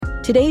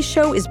Today's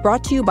show is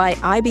brought to you by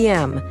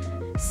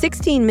IBM.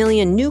 16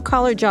 million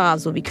new-collar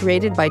jobs will be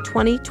created by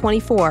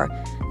 2024.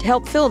 To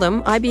help fill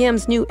them,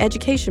 IBM's new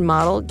education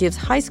model gives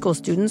high school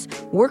students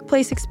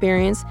workplace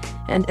experience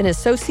and an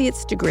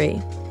associate's degree.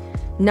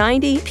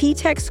 90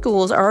 P-Tech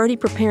schools are already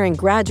preparing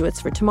graduates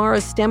for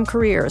tomorrow's STEM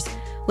careers.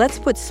 Let's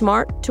put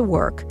smart to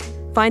work.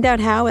 Find out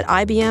how at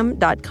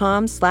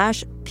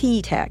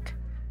ibm.com/P-Tech.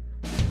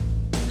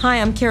 Hi,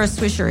 I'm Kara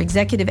Swisher,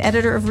 executive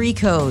editor of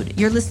Recode.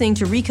 You're listening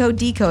to Recode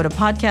Decode, a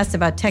podcast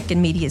about tech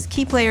and media's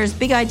key players,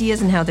 big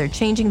ideas, and how they're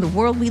changing the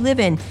world we live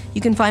in.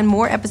 You can find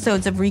more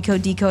episodes of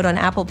Recode Decode on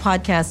Apple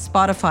Podcasts,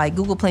 Spotify,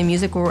 Google Play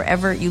Music, or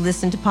wherever you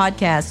listen to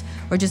podcasts,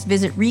 or just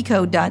visit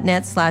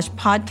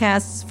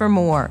recode.net/podcasts for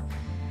more.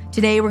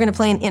 Today, we're going to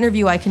play an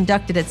interview I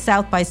conducted at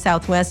South by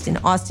Southwest in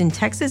Austin,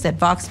 Texas at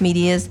Vox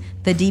Media's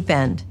The Deep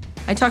End.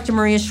 I talked to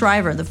Maria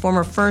Shriver, the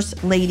former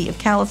First Lady of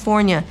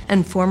California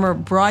and former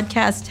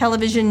broadcast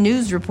television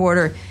news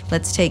reporter.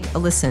 Let's take a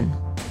listen.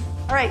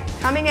 All right,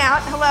 coming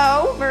out.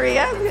 Hello,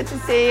 Maria. Good to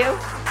see you.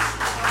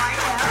 How are you?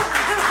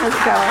 How's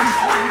it going?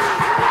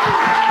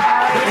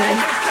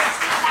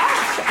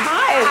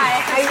 Hi.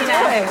 How you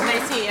doing?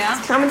 Nice to meet you.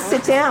 Come and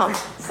sit down.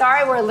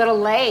 Sorry we're a little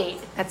late.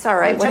 That's all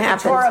right. We What took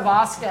happened? a tour of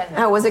Austin.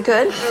 Oh, was it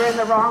good? We were in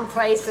the wrong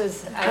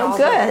places.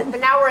 Good. But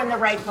now we're in the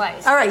right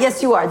place. All right.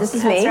 Yes, you are. This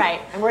is me. That's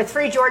right. And we're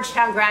 3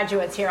 Georgetown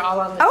graduates here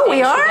all on the Oh, stage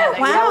we are? together.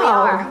 Wow. Yeah, we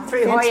are.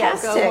 3 Hoyas.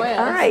 Fantastic. Go Hoyas.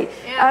 All right.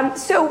 Yeah.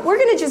 So we're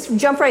going to just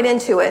jump right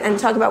into it and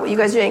talk about what you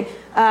guys are doing.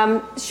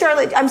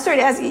 Charlotte, I'm sorry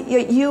to ask you.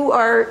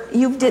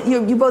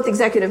 You both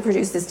executive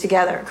produced this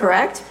together,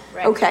 correct?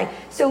 Right. Okay.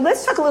 So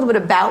let's talk a little bit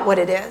about what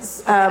it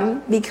is,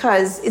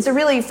 because it's a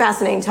really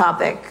fascinating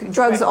topic.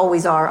 Drugs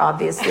always are,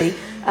 obviously,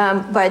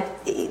 but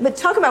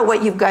talk about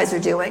what you guys are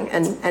doing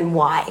and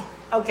why.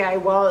 Okay,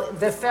 well,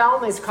 the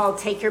film is called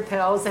Take Your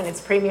Pills, and it's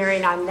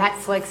premiering on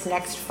Netflix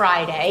next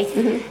Friday.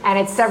 Mm-hmm. And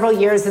it's several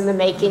years in the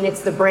making.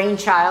 It's the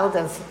brainchild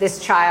of this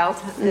child,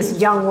 this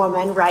young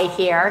woman right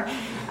here.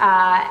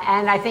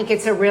 And I think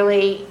it's a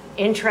really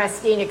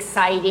interesting,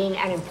 exciting,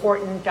 and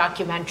important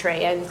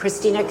documentary. And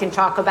Christina can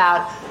talk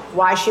about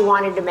why she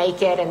wanted to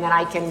make it, and then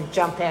I can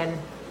jump in.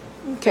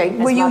 Okay,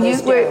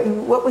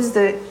 what was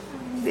the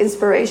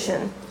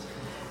inspiration?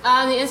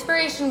 The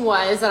inspiration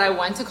was that I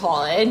went to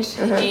college,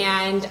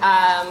 and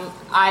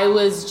I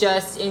was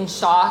just in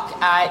shock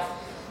at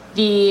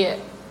the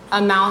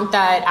amount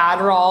that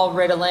Adderall,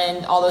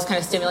 Ritalin, all those kind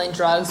of stimulant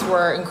drugs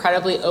were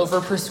incredibly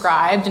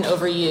overprescribed and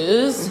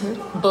overused,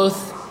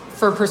 both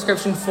for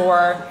prescription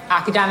for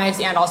academics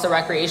and also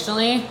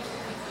recreationally.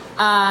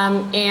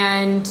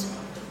 And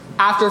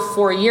after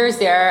 4 years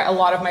there, a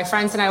lot of my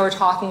friends and I were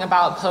talking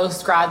about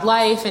post-grad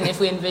life and if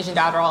we envisioned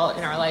Adderall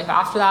in our life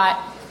after that.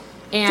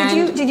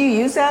 And Did you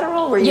use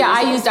Adderall?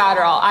 I used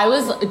Adderall. I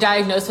was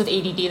diagnosed with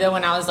ADD though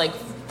when I was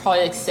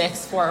probably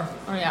 6, 4.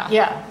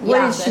 Yeah.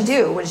 What did she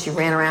do? She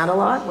ran around a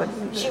lot?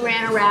 She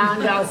ran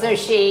around. Also,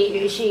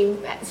 she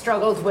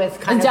struggled with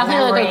kind of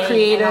definitely memory like a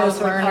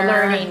creative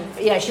learning.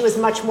 Yeah, she was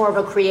much more of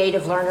a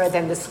creative learner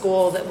than the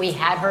school that we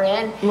had her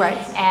in. Right.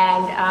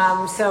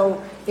 And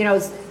so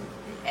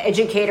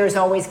educators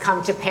always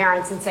come to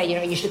parents and say,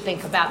 you should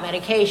think about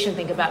medication.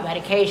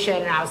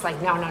 And I was like,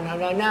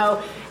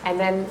 no. And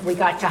then we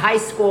got to high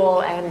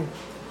school and,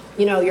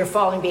 you're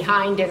falling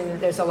behind and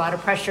there's a lot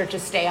of pressure to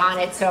stay on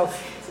it. So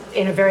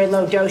in a very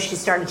low dose, she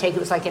started taking, it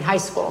was like in high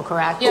school,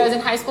 correct? Yeah, I was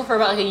in high school for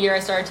about a year. I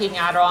started taking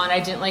Adderall and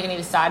I didn't like any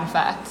of the side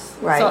effects.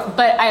 Right.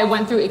 But I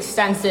went through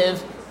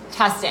extensive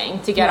testing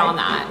to get on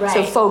that. Right.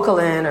 So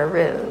Focalin or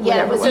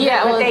whatever.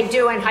 What they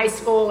do in high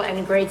school and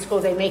in grade school,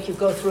 they make you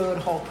go through a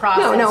whole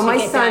process. No, my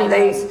son,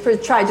 they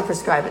tried to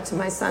prescribe it to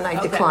my son. I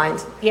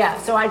declined. Yeah,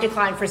 so I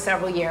declined for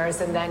several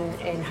years, and then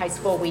in high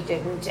school we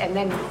didn't. And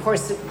then, of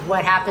course,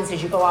 what happens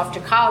is you go off to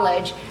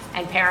college,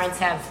 and parents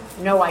have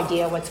no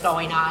idea what's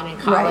going on in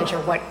college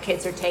or what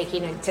kids are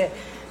taking, and to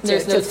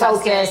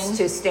focus,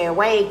 to stay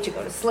awake, to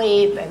go to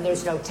sleep, and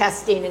there's no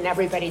testing, and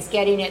everybody's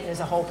getting it, and there's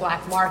a whole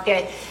black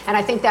market. And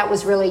I think that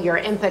was really your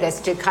impetus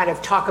to kind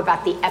of talk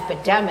about the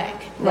epidemic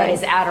that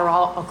is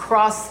Adderall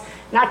across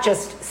not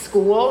just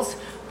schools,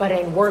 but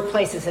in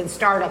workplaces and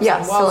startups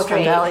and Wall Silicon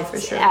Street, Valley for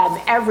sure,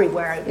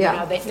 everywhere.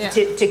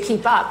 To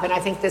keep up. And I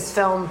think this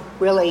film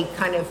really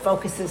kind of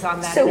focuses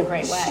on that in a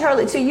great way.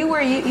 Charlotte, so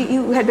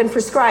you had been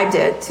prescribed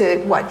it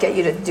to get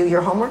you to do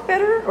your homework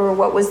better, or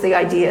what was the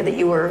idea that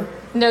you were?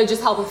 No,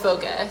 just help with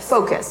focus.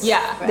 Focus.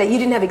 Yeah. Right. That you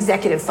didn't have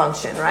executive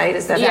function, right?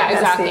 Is that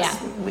exactly.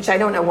 Which I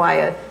don't know why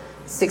a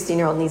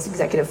 16-year-old needs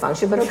executive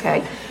function, but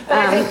okay. But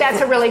I think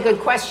that's a really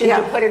good question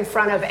to put in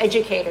front of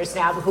educators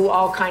now, who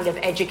all kind of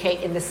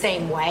educate in the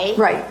same way.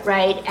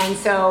 Right. And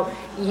so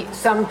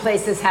some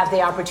places have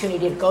the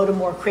opportunity to go to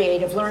more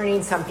creative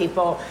learning. Some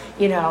people,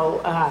 do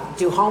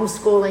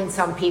homeschooling.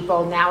 Some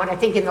people now, and I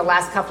think in the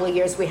last couple of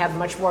years, we have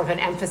much more of an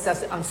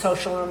emphasis on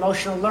social and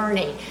emotional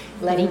learning,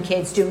 letting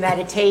kids do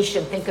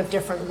meditation, think of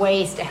different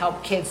ways to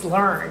help kids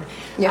learn.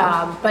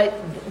 But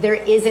there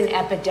is an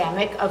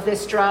epidemic of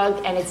this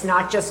drug, and it's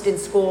not just in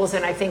schools.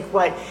 And I think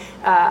what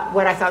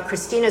what I thought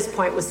Christina's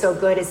point was so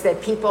good is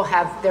that people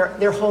have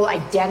their whole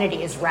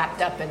identity is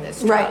wrapped up in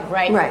this drug,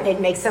 right? It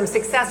makes them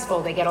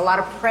successful. They get a lot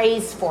of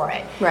praise for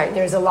it. Right.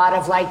 There's a lot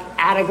of like,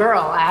 atta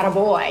girl, atta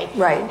boy.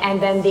 Right.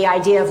 And then the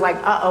idea of like,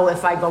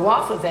 if I go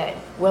off of it,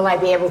 will I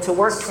be able to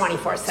work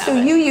 24/7? So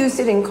you used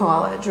it in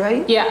college,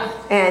 right? Yeah.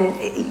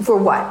 And for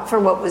what? For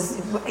what was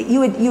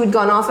you had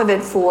gone off of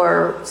it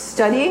for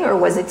studying, or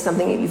was it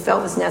something that you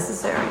felt was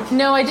necessary?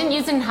 No, I didn't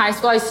use it in high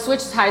school. I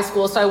switched high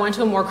school, so I went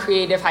to a more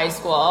creative high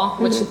school,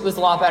 which was a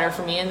lot better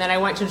for me. And then I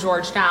went to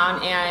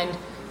Georgetown, and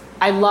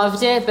I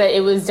loved it, but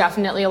it was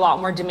definitely a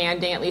lot more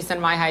demanding, at least in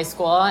my high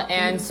school.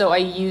 And so I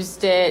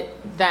used it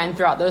then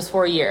throughout those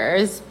 4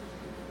 years.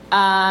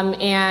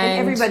 And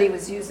everybody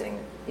was using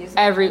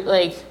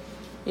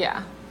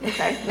yeah.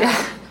 Okay.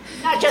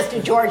 Not just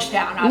in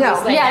Georgetown,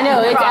 obviously.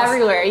 It's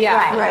everywhere.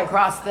 Yeah, right.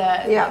 Across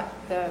the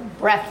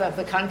breadth of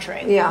the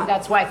country. Yeah.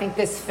 That's why I think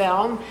this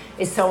film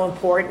is so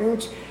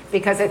important,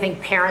 because I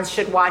think parents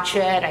should watch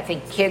it. I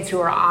think kids who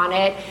are on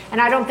it,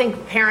 and I don't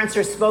think parents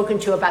are spoken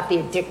to about the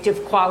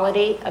addictive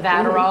quality of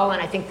Adderall.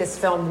 And I think this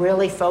film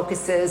really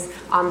focuses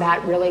on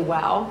that really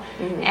well.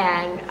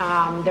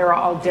 And there are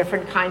all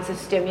different kinds of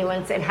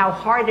stimulants, and how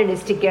hard it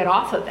is to get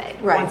off of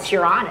it once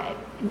you're on it.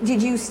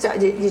 Did you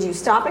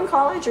stop in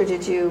college, or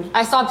did you?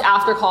 I stopped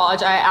after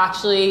college. I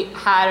actually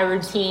had a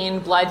routine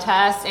blood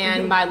test,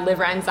 and my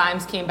liver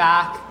enzymes came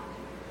back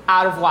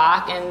out of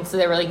whack, and so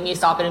they were like, "You need to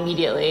stop it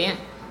immediately."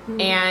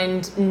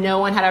 And no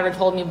one had ever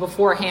told me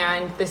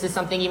beforehand, "This is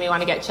something you may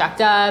want to get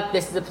checked up.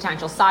 This is a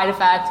potential side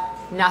effect."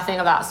 Nothing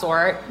of that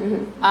sort.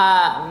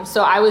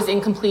 So I was in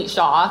complete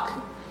shock,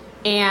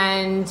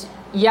 and so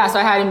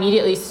I had to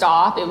immediately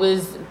stop.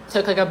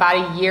 Took like about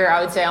a year,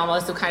 I would say,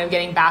 almost, of kind of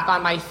getting back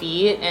on my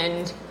feet.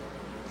 And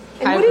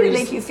what did it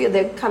make you feel,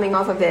 that coming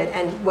off of it,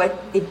 and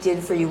what it did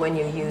for you when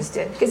you used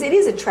it? Because it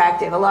is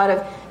attractive. A lot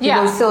of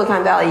people in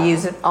Silicon Valley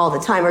use it all the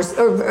time, or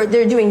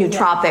they're doing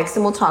nootropics,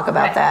 and we'll talk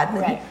about that,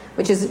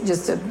 which is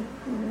just a...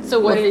 So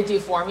what did it do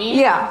for me?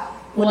 Yeah.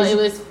 Well, it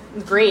was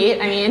great.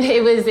 I mean,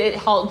 it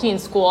helped me in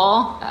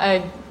school.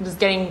 I was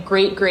getting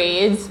great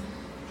grades,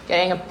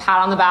 getting a pat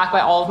on the back by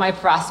all of my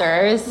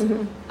professors.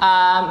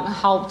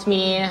 Helped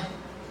me...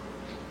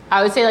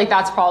 I would say like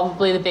that's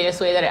probably the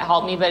biggest way that it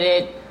helped me, but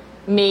it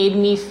made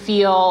me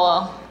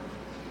feel,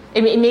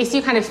 it makes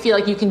you kind of feel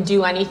like you can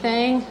do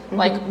anything,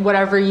 like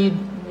whatever you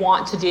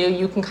want to do,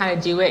 you can kind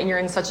of do it, and you're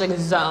in such like a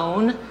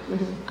zone.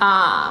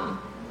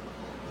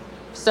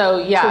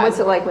 So what's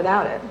it like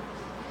without it?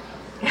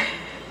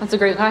 That's a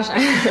great question.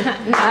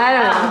 I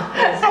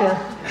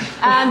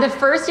don't know. The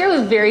first year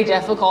was very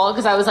difficult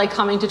because I was like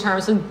coming to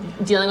terms with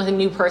dealing with a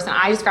new person.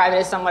 I describe it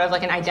as somewhat of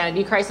like an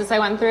identity crisis I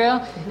went through.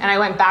 And I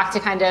went back to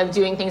kind of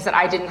doing things that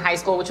I did in high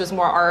school, which was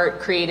more art,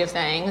 creative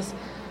things.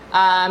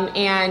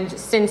 And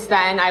since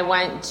then, I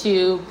went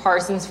to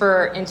Parsons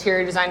for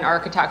interior design and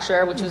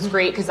architecture, which was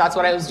great because that's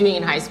what I was doing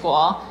in high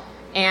school.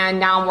 And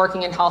now I'm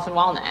working in health and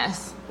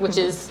wellness, which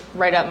is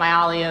right up my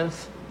alley of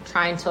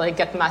trying to like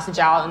get the message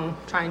out and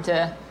trying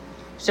to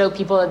show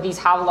people that these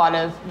have a lot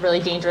of really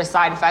dangerous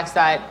side effects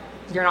that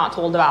you're not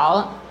told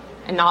about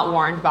and not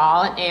warned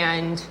about.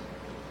 And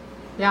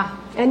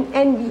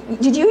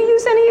And did you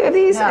use any of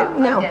these?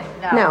 No.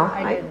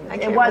 I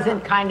didn't. It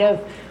wasn't kind of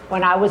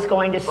when I was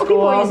going to school.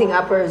 People were using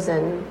uppers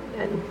and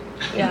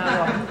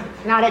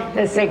not at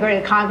the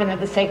Sacred Convent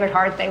of the Sacred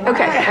Heart. They were.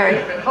 Okay, all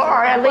right.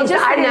 Or at least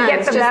I didn't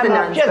get the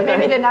memo. Just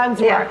maybe the nuns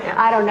were. Yeah.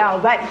 I don't know.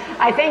 But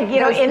I think,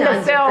 those in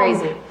the film.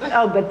 Crazy.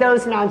 Oh, but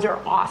those nuns are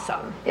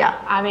awesome.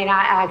 Yeah. I mean,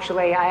 I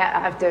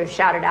have to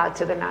shout it out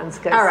to the nuns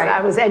because right.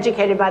 I was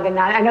educated by the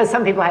nuns. I know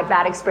some people had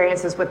bad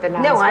experiences with the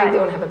nuns. No, I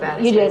don't have a bad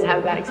experience. You didn't have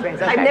a bad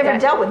experience. Okay, I've never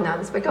dealt with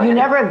nuns, but go ahead. You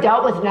never have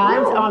dealt with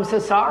nuns? No. Oh, I'm so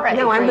sorry.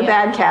 No, I'm the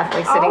bad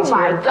Catholic sitting here. Oh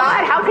my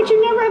God, how could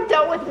you never have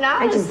dealt with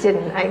nuns? I just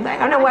didn't. I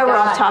don't know why we're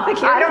off topic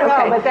here. I don't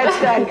know, but that's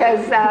good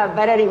because.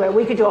 But anyway,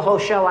 we could do a whole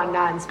show on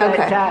nuns. But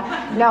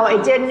no,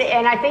 it didn't.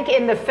 And I think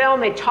in the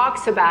film it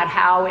talks about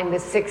how in the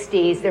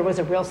 60s there was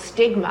a real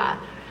stigma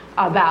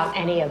about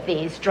any of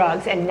these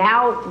drugs, and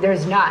now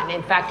there's none.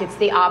 In fact, it's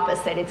the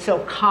opposite. It's so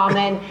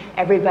common.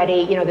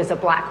 Everybody, there's a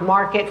black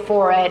market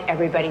for it.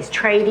 Everybody's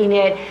trading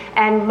it.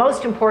 And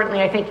most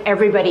importantly, I think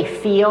everybody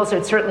feels,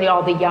 or certainly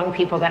all the young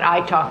people that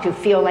I talk to,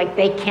 feel like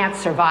they can't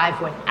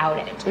survive without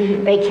it.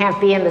 Mm-hmm. They can't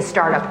be in the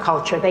startup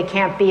culture. They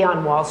can't be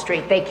on Wall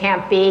Street. They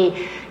can't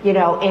be,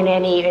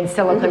 in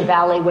Silicon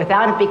Valley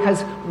without it,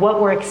 because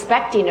what we're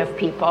expecting of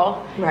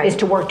people is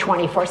to work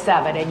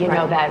 24/7, and you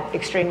know that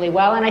extremely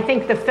well. And I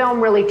think the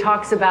film really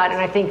talks about, and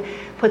I think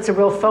puts a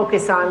real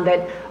focus on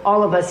that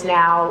all of us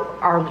now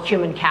are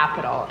human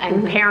capital,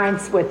 and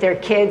parents with their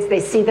kids, they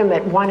see them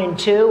at 1 and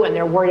 2 and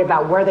they're worried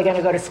about where they're going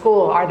to go to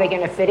school. Are they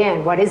going to fit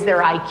in? What is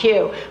their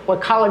IQ?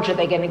 What college are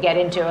they going to get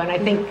into? And I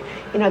think,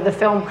 the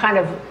film kind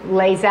of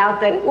lays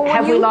out that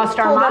have we lost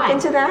our mind? Up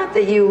into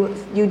that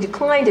you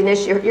declined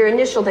your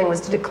initial thing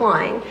was to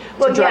decline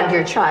to drug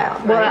your child.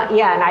 Right? Well,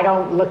 yeah, and I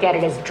don't look at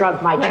it as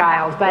drug my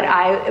child, but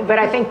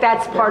I think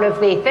that's part of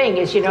the thing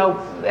is,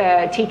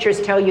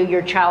 teachers tell you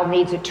your child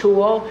needs a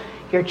tool.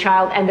 your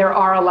child, and there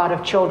are a lot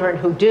of children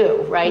who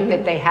do, right,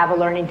 that they have a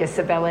learning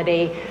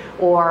disability,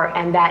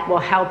 and that will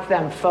help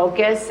them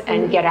focus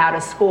and get out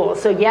of school.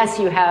 So yes,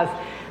 you have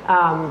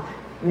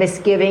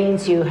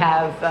misgivings, you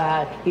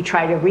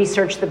try to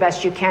research the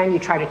best you can, you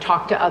try to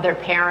talk to other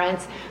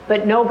parents,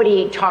 but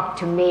nobody talked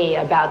to me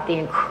about the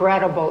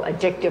incredible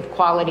addictive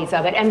qualities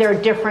of it. And there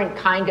are different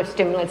kind of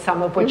stimulants,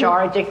 some of which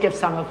are addictive,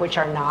 some of which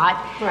are not.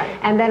 Right.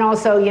 And then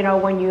also,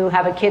 when you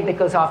have a kid that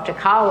goes off to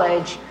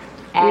college,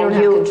 and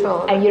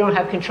you don't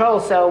have control.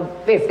 So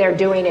if they're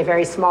doing a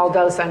very small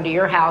dose under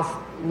your house,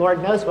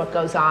 Lord knows what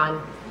goes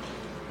on.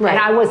 Right. And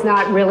I was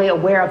not really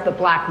aware of the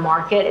black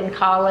market in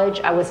college.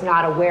 I was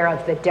not aware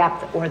of the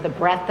depth or the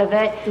breadth of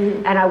it.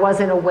 And I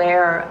wasn't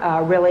aware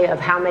really of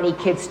how many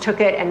kids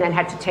took it and then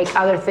had to take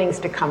other things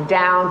to come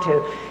down,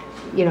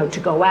 to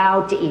go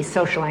out, to ease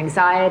social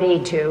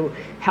anxiety, to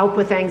help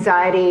with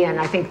anxiety. And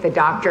I think the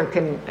doctor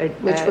can...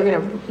 which we're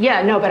going to...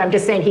 Yeah, no, but I'm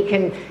just saying he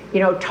can,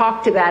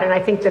 talk to that. And I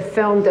think the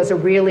film does a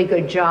really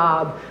good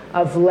job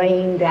of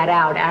laying that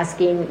out,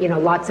 asking,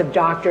 lots of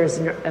doctors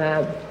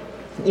and,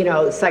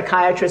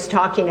 psychiatrists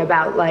talking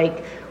about,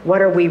 like,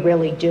 what are we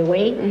really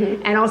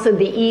doing? And also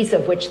the ease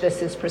of which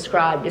this is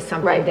prescribed is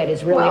something that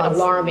is really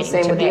alarming to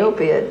me. Same with the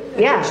opiate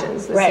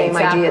addictions. The same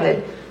idea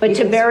that... But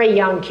to very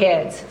young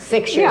kids,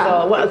 6 years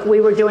old. Well,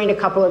 we were doing a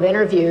couple of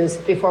interviews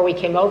before we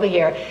came over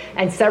here,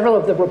 and several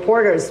of the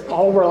reporters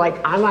all were like,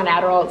 I'm on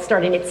Adderall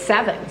starting at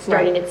 7,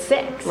 starting at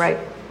 6. Right.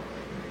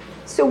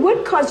 So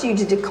what caused you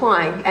to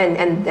decline?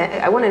 And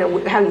I want to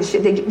know how you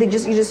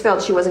just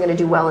felt she wasn't going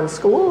to do well in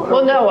school? Or?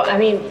 Well, no. I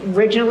mean,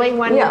 originally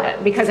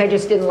because I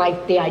just didn't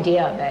like the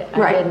idea of it.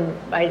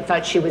 I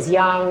thought she was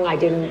young. I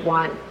didn't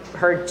want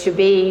her to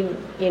be,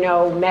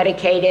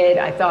 medicated.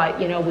 I thought,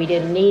 we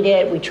didn't need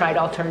it. We tried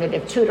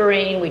alternative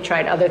tutoring. We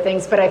tried other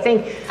things. But I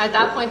think... At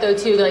that point, though,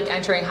 too, like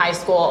entering high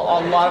school,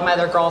 a lot of my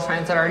other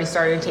girlfriends had already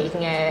started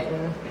taking it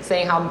and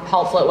saying how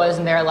helpful it was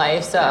in their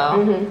life.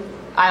 So...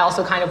 I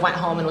also kind of went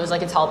home and was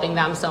like, it's helping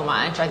them so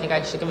much. I think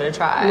I should give it a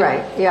try.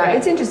 Right. Yeah. Right.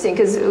 It's interesting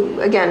because,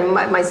 again,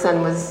 my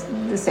son was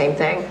the same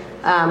thing.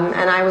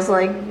 And I was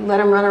like, let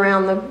him run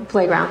around the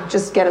playground.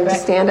 Just get him to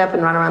stand up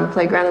and run around the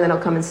playground, and then he'll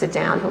come and sit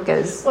down. He'll get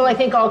his... Well, I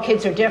think all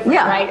kids are different,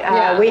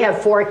 right? We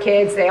have 4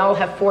 kids. They all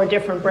have 4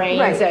 different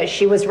brains. Right.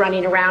 She was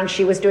running around.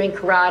 She was doing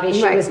karate.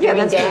 She was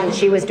doing dance.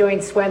 She was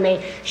doing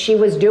swimming. She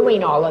was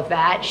doing all of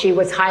that. She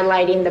was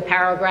highlighting the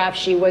paragraph.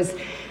 She was...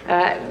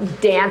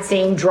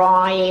 dancing,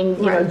 drawing,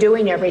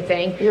 doing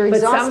everything. You're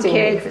exhausting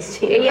me,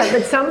 Christina.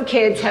 But some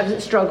kids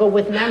have struggled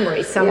with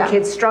memory. Some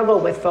kids struggle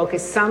with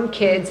focus. Some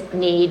kids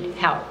need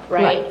help,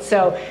 right?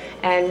 So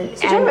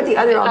talk about the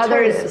other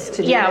alternatives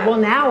to do that. Well,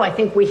 now I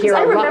think we hear.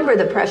 I remember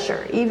the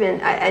pressure, even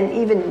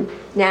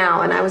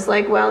now, and I was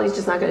like, well, he's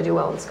just not going to do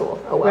well in school.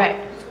 Oh well. Right.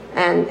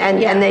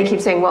 And they keep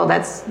saying, well,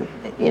 that's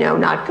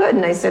not good.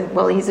 And I said,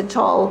 well, he's a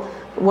tall,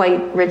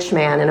 white, rich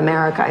man in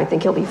America. I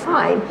think he'll be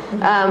fine.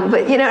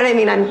 But you know what I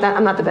mean?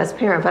 I'm not the best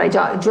parent, but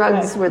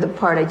drugs were the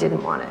part I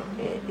didn't want to.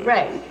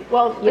 Right.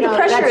 Well, the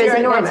pressure is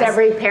enormous. That's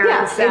every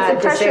parent's the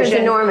pressure decision. is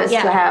enormous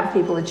to have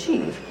people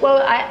achieve.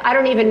 Well, I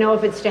don't even know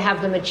if it's to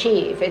have them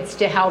achieve. It's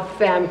to help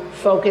them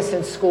focus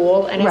in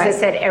school. And as I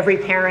said, every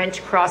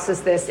parent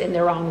crosses this in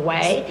their own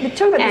way. But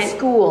talk about the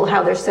school,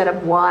 how they're set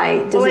up.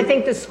 Why? I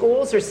think the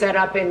schools are set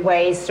up in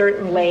ways,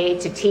 certainly,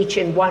 to teach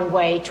in one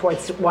way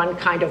towards one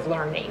kind of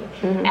learning.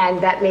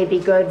 And that may be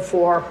good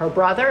for her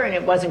brother, and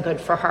it wasn't good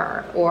for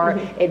her. Or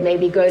it may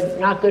be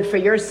not good for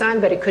your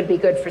son, but it could be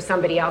good for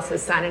somebody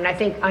else's son. And I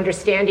think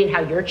understanding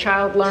how your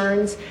child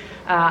learns.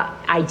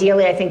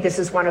 Ideally, I think this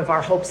is one of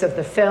our hopes of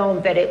the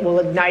film, that it will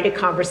ignite a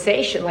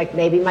conversation. Like,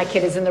 maybe my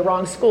kid is in the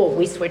wrong school.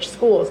 We switch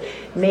schools.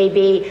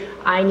 Maybe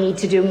I need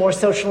to do more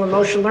social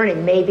emotional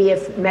learning. Maybe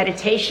if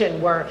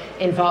meditation were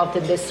involved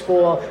in this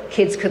school,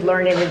 kids could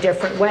learn in a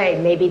different way.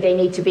 Maybe they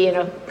need to be in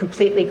a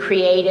completely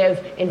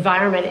creative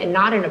environment and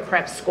not in a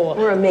prep school.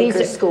 Or a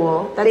maker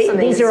school.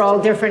 These are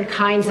all different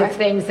kinds of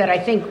things that I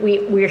think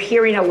we're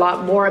hearing a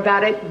lot more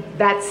about it.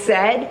 That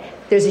said,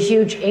 there's a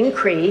huge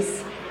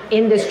increase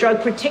in this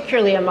drug,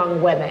 particularly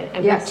among women,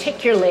 and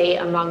particularly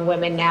among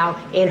women now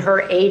in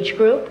her age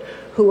group,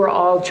 who are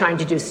all trying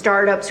to do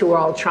startups, who are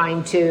all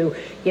trying to,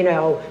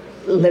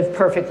 live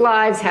perfect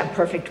lives, have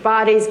perfect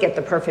bodies, get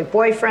the perfect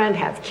boyfriend,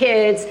 have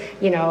kids,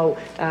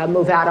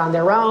 move out on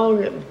their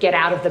own, get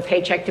out of the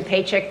paycheck to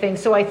paycheck thing.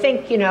 So I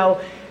think,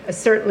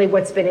 certainly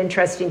what's been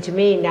interesting to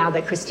me now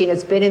that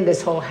Christina's been in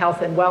this whole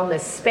health and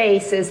wellness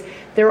space is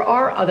there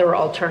are other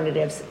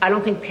alternatives. I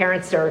don't think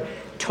parents are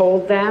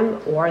told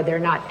them, or they're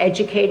not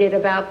educated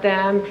about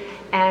them.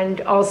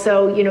 And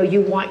also,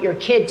 you want your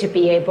kid to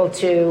be able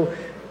to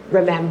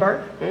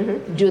remember,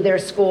 do their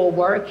school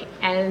work,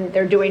 and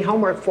they're doing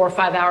homework 4 or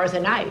 5 hours a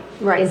night.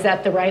 Right. Is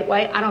that the right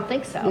way? I don't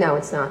think so. No,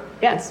 it's not.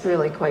 Yeah. It's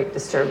really quite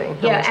disturbing.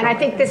 Yeah, and I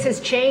think this has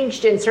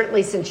changed, and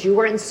certainly since you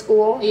were in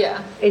school,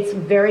 it's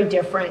very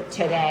different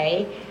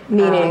today.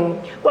 Meaning?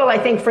 Well, I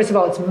think, first of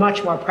all, it's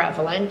much more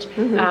prevalent,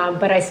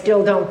 but I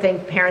still don't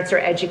think parents are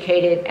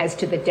educated as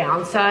to the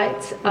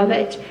downsides of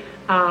it.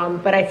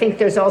 But I think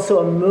there's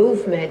also a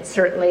movement,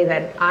 certainly,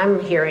 that I'm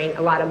hearing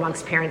a lot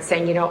amongst parents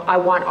saying, I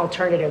want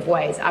alternative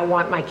ways. I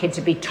want my kid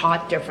to be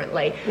taught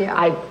differently.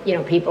 Yeah.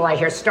 People I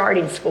hear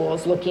starting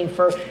schools looking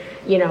for,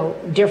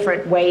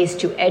 different ways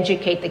to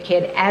educate the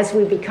kid as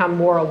we become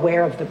more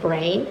aware of the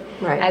brain,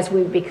 as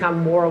we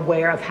become more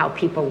aware of how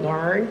people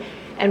learn,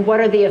 and what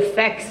are the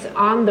effects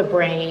on the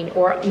brain,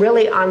 or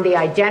really on the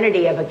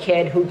identity of a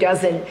kid who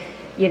doesn't,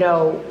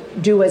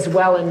 do as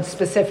well in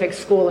specific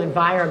school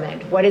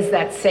environment. What does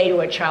that say to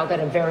a child at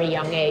a very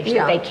young age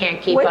that they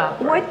can't keep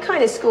up? What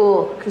kind of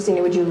school,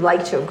 Christina, would you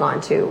like to have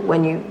gone to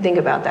when you think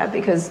about that?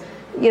 Because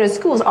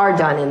schools are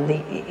done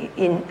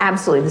in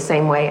absolutely the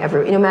same way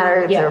no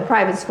matter if they're a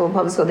private school,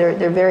 public school.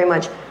 They're very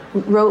much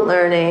rote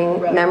learning,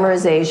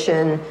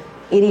 memorization,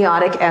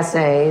 idiotic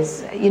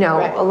essays.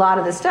 A lot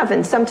of the stuff.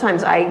 And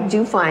sometimes I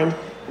do find,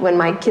 when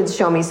my kids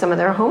show me some of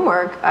their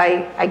homework,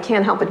 I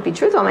can't help but to be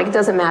truthful. I'm like, it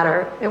doesn't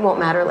matter. It won't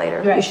matter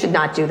later. You should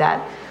not do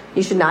that.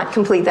 You should not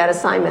complete that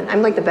assignment.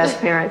 I'm like the best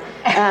parent.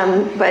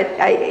 And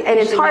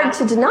it's hard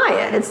to deny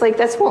it. It's like,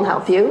 this won't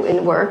help you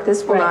in work.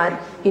 This will not.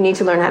 You need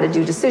to learn how to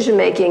do decision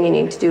making. You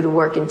need to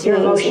work in teams. You're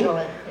emotional.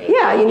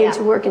 You need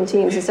to work in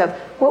teams and stuff.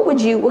 What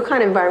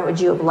kind of environment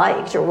would you have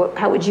liked, or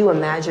how would you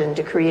imagine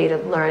to create a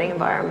learning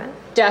environment?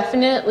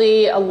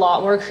 Definitely a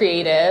lot more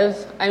creative.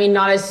 I mean,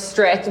 not as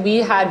strict. We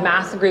had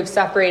math groups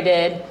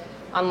separated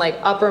on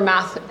upper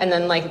math, and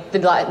then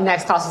the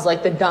next class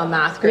was the dumb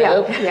math group.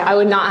 I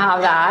would not have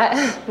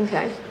that.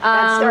 Okay.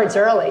 That starts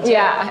early too.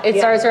 Yeah, it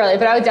starts early.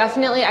 But I would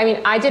definitely,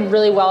 I did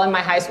really well in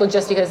my high school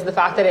just because of the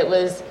fact that it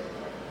was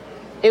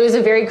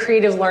a very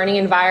creative learning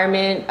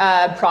environment.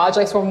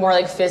 Projects were more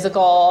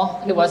physical.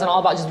 It wasn't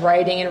all about just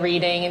writing and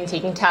reading and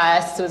taking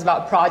tests. It was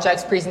about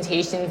projects,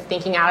 presentations,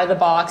 thinking out of the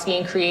box,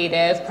 being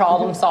creative,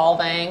 problem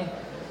solving.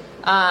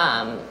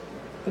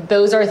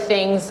 Those are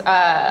things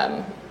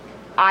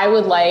I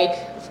would like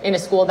in a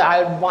school that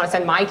I would want to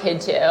send my kid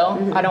to.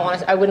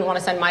 I wouldn't want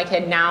to send my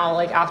kid now,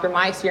 after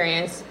my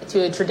experience,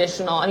 to a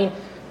traditional.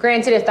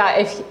 Granted, if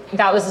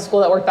that was the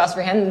school that worked best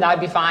for him, then that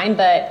would be fine.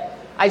 But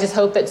I just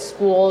hope that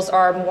schools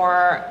are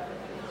more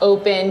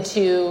open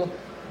to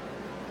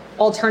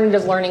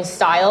alternative learning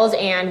styles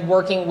and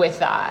working with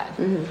that.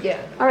 Yeah.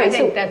 All right. I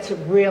think that's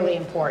really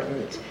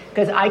important,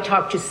 because I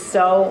talk to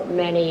so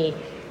many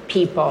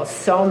people,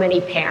 so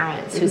many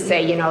parents who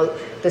say,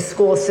 the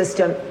school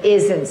system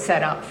isn't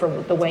set up for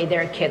the way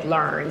their kid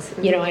learns.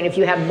 And if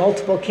you have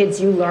multiple kids,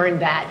 you learn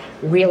that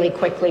really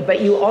quickly, but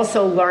you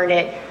also learn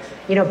it,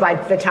 by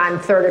the time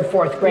 3rd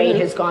or 4th grade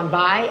has gone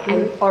by,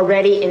 and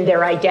already in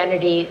their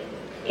identity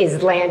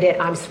is landed,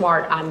 I'm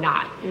smart, I'm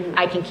not.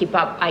 I can keep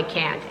up, I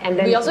can't. And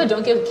then we also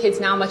don't give kids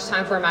now much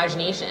time for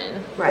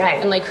imagination.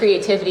 Right. And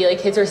creativity.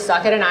 Kids are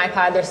stuck at an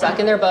iPad, they're stuck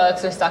in their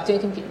books, they're stuck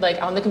doing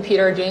on the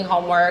computer doing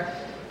homework.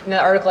 In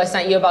the article I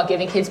sent you about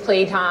giving kids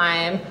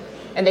playtime,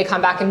 and they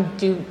come back and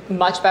do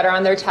much better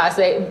on their tests.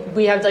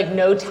 We have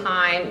no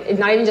time,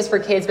 not even just for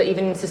kids, but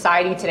even in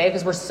society today,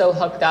 because we're so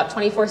hooked up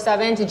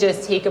 24/7, to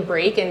just take a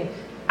break and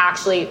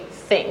actually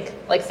think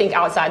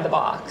outside the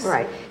box.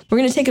 Right. We're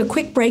going to take a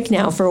quick break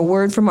now for a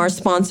word from our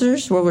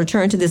sponsors. We'll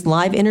return to this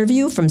live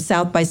interview from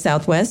South by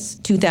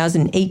Southwest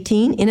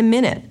 2018 in a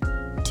minute.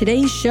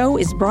 Today's show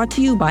is brought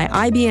to you by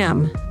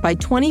IBM. By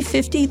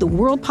 2050, the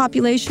world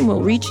population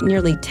will reach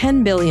nearly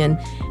 10 billion,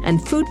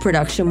 and food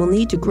production will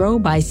need to grow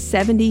by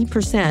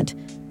 70%.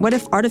 What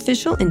if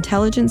artificial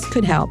intelligence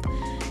could help?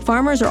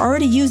 Farmers are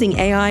already using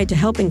AI to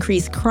help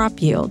increase crop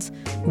yields.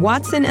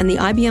 Watson and the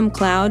IBM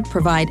Cloud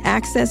provide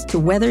access to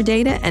weather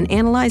data and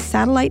analyze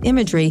satellite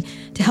imagery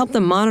to help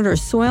them monitor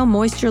soil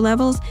moisture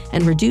levels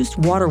and reduce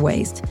water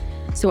waste.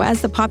 So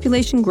as the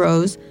population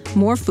grows,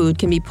 more food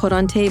can be put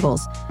on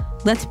tables.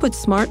 Let's put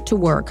smart to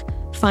work.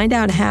 Find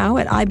out how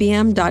at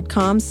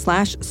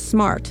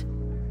ibm.com/smart.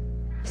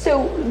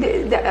 So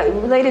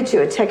related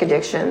to a tech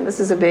addiction, this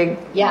is a big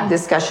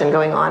discussion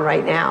going on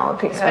right now.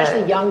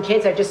 Especially young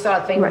kids. I just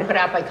saw a thing put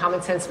out by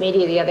Common Sense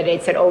Media the other day.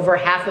 It said over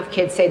half of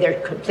kids say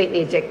they're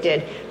completely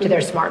addicted to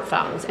their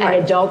smartphones.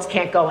 And adults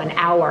can't go an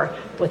hour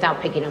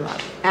without picking them up.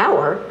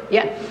 Hour?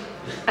 Yeah.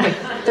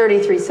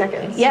 33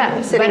 seconds. Yeah.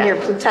 I'm sitting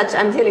here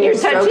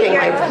stroking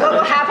my phone. What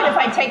will happen if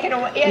I take it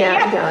away? You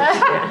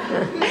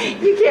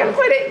can't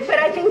put it. But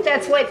I think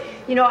that's what,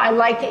 I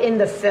like in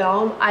the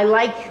film. I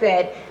like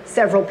that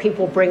several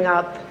people bring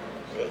up,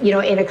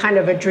 in a kind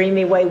of a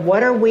dreamy way,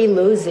 what are we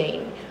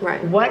losing?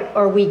 Right. What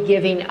are we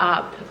giving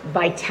up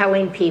by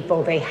telling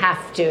people they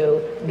have to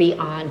be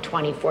on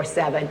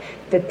 24/7,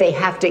 that they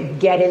have to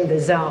get in the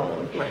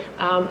zone? Right.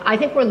 I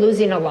think we're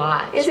losing a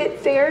lot. Is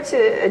it fair to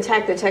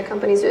attack the tech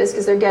companies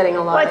because they're getting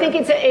a lot? Well, I think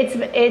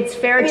it's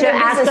fair to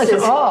ask us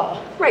all.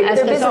 Right,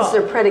 their businesses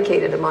are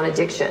predicated upon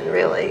addiction,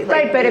 really.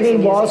 Right, but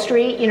Wall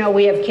Street,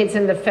 we have kids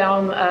in the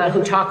film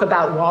who talk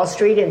about Wall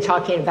Street and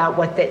talking about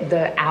what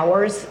the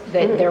hours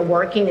that they're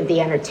working in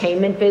the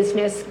entertainment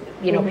business.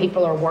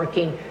 People are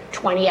working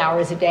 20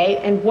 hours a day.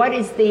 And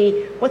what's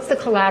the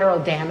collateral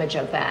damage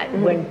of that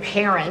when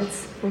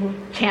parents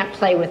can't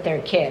play with their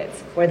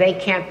kids, where they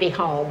can't be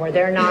home, where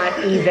they're not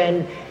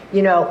even,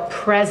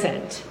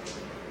 present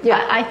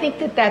Yeah, I think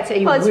that's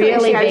a it's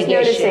really I was big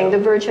noticing issue. The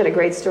Verge had a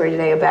great story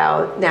today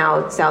about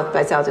now South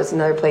by Southwest,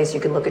 another place you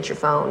can look at your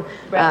phone.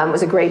 Right. It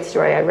was a great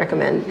story. I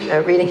recommend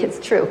reading it. It's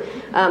true.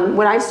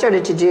 What I've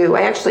started to do,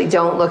 I actually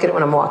don't look at it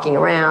when I'm walking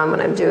around, when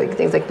I'm doing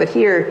things like, but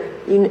here,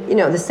 you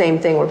know, the same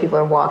thing where people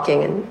are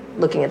walking and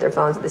looking at their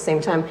phones at the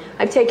same time.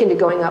 I've taken to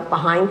going up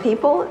behind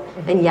people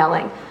and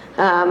yelling.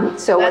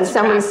 So when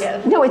someone's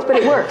but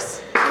it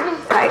works.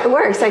 It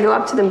works. I go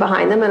up to them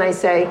behind them and I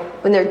say,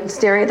 when they're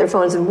staring at their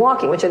phones and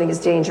walking, which I think is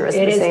dangerous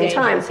at the same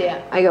time,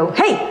 I go,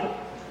 hey!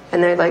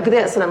 And they're like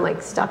this, and I'm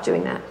like, stop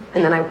doing that.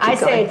 And then I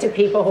say it to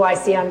people who I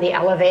see on the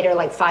elevator,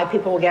 like 5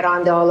 people will get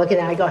on, they'll look at it,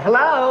 and I go,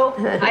 hello,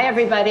 hi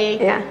everybody,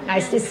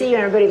 nice to see you.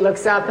 And everybody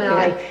looks up, and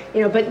I'm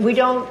like, but we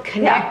don't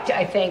connect,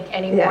 I think,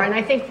 anymore. And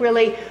I think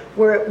really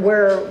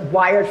we're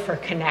wired for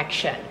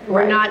connection.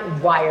 We're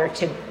not wired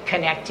to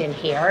connect in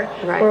here.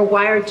 We're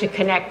wired to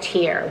connect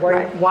here.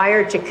 We're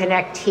wired to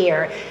connect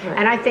here.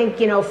 And I think,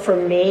 for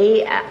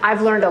me,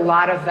 I've learned a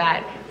lot of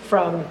that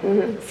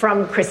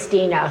from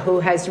Christina, who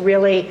has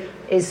really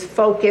is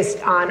focused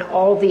on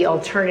all the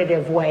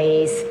alternative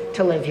ways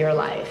to live your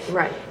life.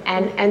 Right.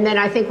 And then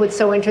I think what's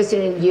so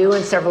interesting in you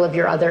and several of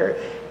your other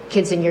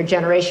kids in your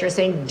generation are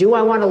saying, do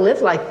I want to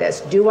live like this?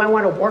 Do I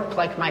want to work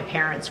like my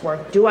parents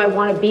work? Do I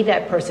want to be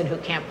that person who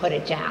can't put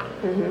it down?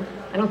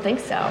 I don't think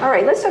so. All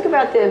right, let's talk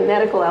about the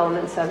medical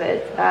elements of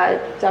it.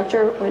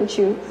 Doctor, why don't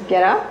you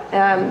get up?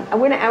 I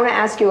want to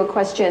ask you a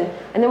question,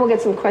 and then we'll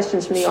get some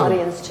questions from the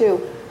audience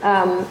too.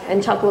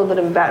 And talk a little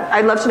bit about,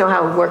 I'd love to know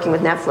how working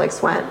with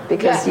Netflix went,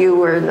 because you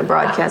were in the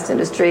broadcast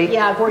industry.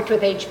 Yeah, I've worked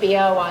with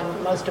HBO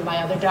on most of my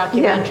other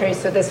documentaries,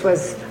 so this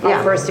was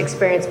our first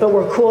experience. But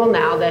we're cool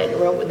now that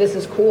this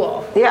is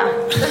cool. Yeah.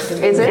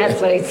 Is it?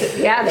 Netflix,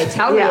 they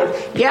tell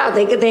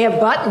you. They have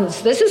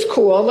buttons. This is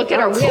cool. Look at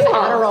our, we have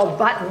Adderall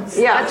buttons.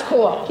 Yeah. That's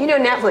cool.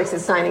 Netflix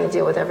is signing a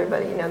deal with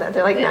everybody. You know that.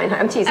 They're like 900.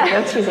 I'm teasing.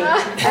 That's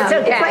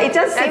okay. It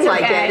does seem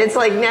like it. It's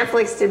like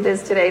Netflix did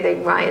this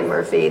today. Ryan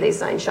Murphy, they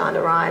signed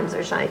Shonda Rhimes,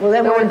 they're signing. Well,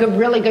 then we're a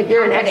really good company.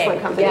 You're an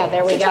excellent company. Yeah,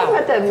 there we go. Talk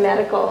about the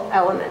medical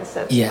elements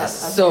of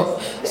Yes. So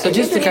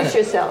just to kind of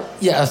yourself.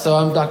 Yeah. So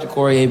I'm Dr.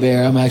 Corey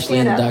Hebert. I'm actually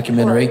in the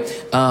documentary.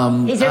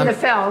 He's in the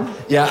film.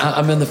 Yeah,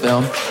 I'm in the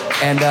film,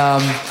 and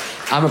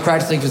I'm a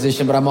practicing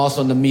physician, but I'm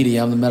also in the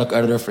media. I'm the medical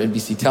editor for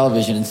NBC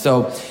Television, and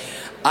so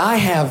I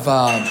have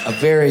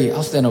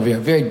I'll stand over here, a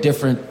very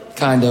different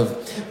kind of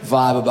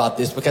vibe about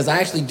this, because I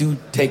actually do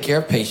take care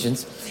of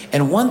patients.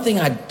 And one thing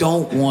I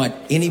don't want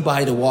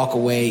anybody to walk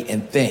away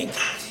and think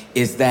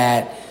is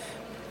that,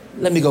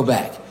 let me go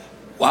back.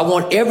 I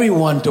want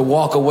everyone to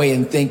walk away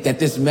and think that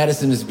this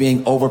medicine is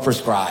being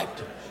overprescribed.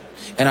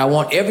 And I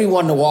want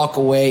everyone to walk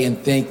away and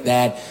think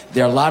that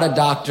there are a lot of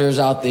doctors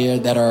out there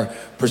that are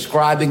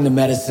prescribing the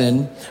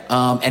medicine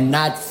and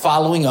not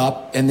following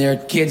up, and there are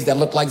kids that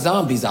look like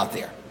zombies out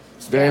there.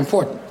 It's very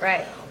important.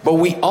 Right. But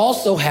we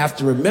also have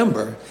to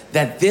remember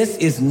that this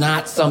is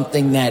not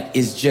something that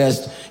is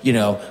just,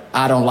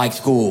 I don't like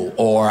school,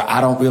 or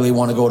I don't really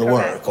want to go to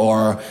work,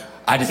 or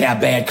I just have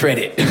bad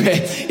credit.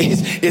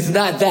 It's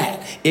not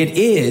that. It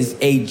is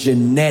a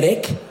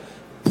genetic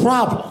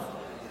problem.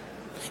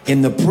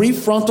 In the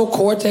prefrontal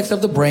cortex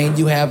of the brain,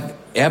 you have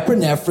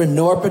epinephrine,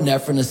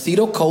 norepinephrine,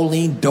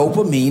 acetylcholine,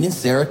 dopamine, and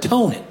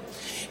serotonin.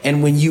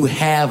 And when you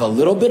have a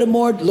little bit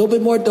more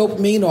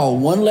dopamine or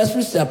one less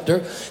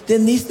receptor,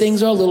 then these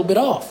things are a little bit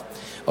off.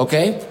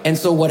 Okay? And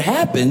so what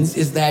happens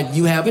is that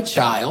you have a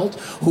child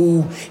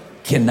who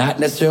cannot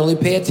necessarily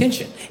pay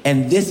attention.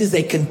 And this is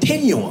a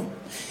continuum.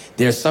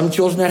 There's some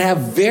children that have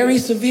very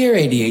severe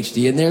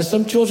ADHD, and there's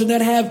some children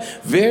that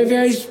have very,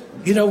 very,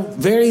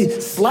 very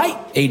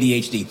slight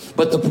ADHD.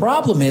 But the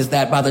problem is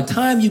that by the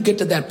time you get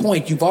to that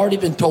point, you've already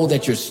been told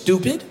that you're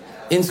stupid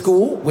in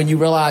school. When you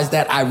realize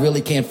that I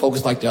really can't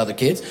focus like the other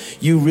kids,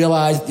 you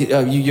realize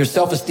your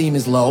self-esteem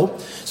is low.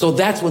 So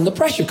that's when the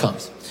pressure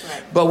comes.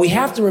 But we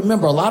have to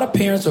remember, a lot of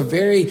parents are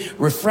very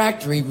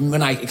refractory.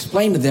 When I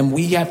explain to them,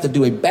 we have to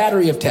do a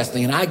battery of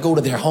testing. And I go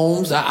to their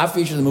homes. I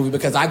feature the movie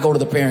because I go to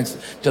the parents,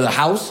 to the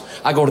house.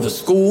 I go to the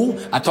school.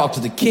 I talk to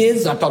the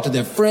kids. I talk to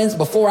their friends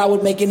before I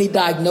would make any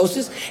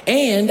diagnosis.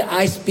 And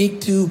I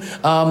speak to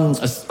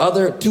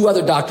two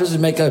other doctors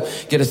and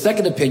get a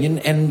second opinion.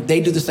 And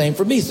they do the same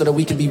for me, so that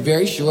we can be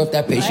very sure if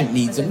that patient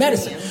needs a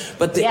medicine.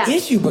 But the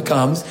issue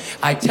becomes,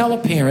 I tell a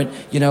parent,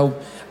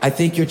 I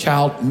think your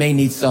child may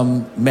need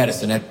some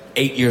medicine at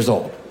 8 years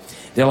old.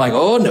 They're like,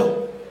 oh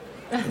no,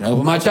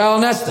 put my child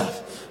on that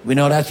stuff. We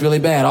know that's really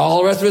bad. All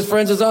the rest of his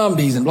friends are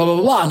zombies and blah, blah,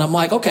 blah. And I'm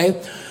like,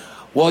 okay,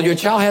 well, your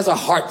child has a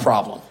heart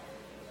problem.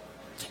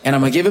 And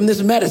I'm going to give him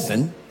this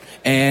medicine,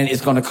 and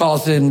it's going to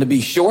cause him to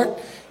be short.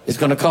 It's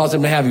going to cause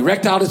him to have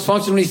erectile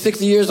dysfunction when he's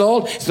 60 years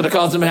old. It's going to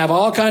cause him to have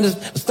all kinds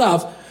of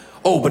stuff.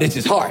 Oh, but it's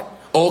his heart.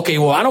 Okay,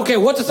 well, I don't care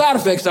what the side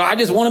effects are. I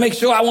just want to make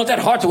sure I want that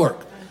heart to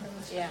work.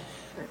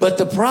 But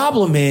the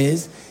problem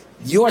is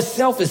your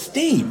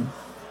self-esteem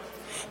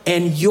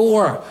and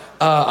your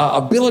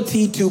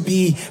ability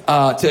to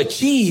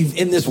achieve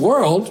in this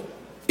world,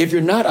 if you're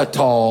not a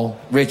tall,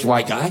 rich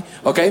white guy,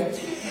 okay,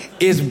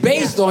 is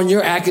based on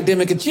your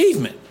academic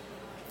achievement.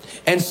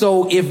 And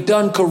so if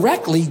done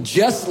correctly,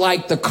 just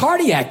like the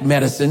cardiac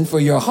medicine for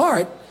your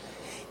heart,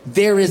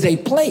 there is a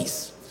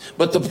place.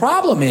 But the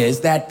problem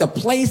is that the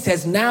place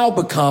has now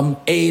become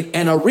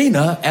an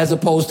arena as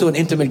opposed to an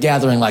intimate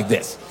gathering like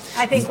this.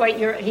 I think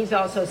he's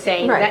also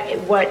saying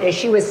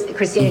that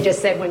Christina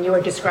just said when you were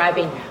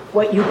describing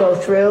what you go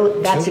through,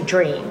 that's a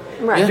dream.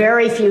 Right. Yeah.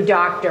 Very few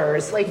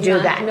doctors do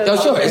that. No,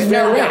 sure, it's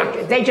very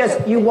rare. They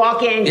just, you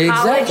walk in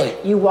college,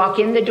 you walk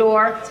in the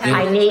door,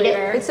 I need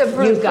it. It's a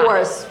brute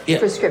force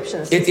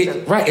prescription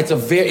system. It's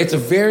a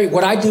very,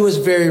 what I do is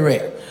very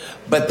rare.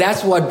 But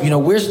that's what,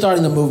 we're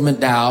starting the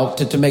movement now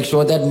to make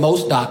sure that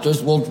most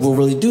doctors will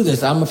really do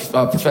this. I'm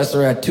a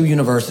professor at 2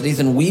 universities,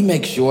 and we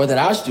make sure that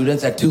our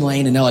students at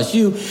Tulane and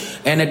LSU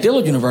and at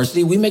Dillard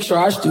University, we make sure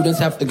our students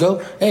have to go,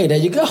 hey, there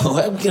you go,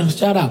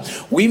 shout out.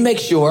 We make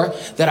sure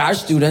that our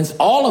students,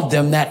 all of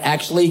them that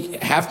actually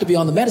have to be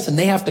on the medicine,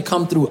 they have to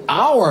come through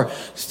our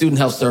student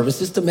health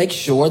services to make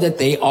sure that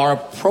they are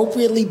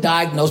appropriately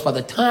diagnosed by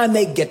the time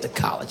they get to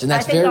college. And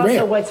that's very rare. I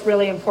think also what's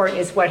really important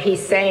is what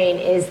he's saying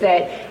is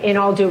that in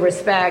all due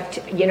respect,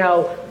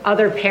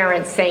 other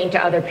parents saying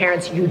to other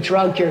parents, you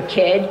drugged your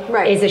kid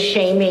is a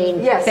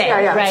shaming thing,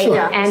 right?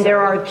 Sure. And there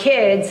are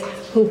kids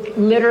who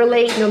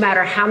literally, no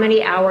matter how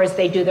many hours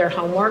they do their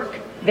homework,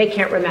 they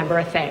can't remember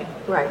a thing.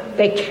 Right.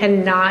 They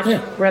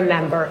cannot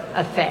remember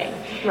a thing.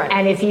 Right.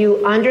 And if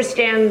you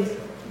understand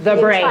the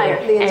brain,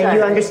 and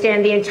you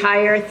understand the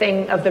entire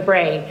thing of the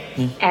brain,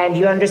 and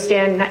you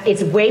understand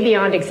it's way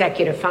beyond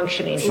executive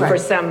functioning for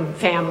some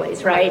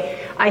families, right?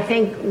 I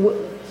think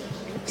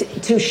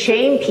to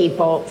shame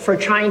people for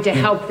trying to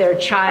help their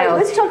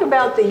child. Let's talk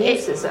about the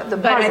uses of the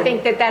positive. But I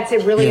think that's a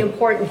really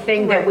important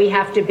thing that we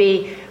have to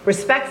be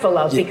respectful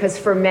of, because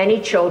for many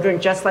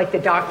children, just like the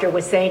doctor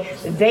was saying,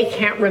 they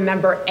can't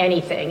remember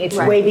anything. It's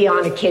way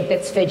beyond a kid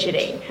that's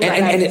fidgeting.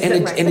 And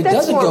it that's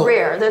doesn't more go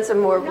rare. That's a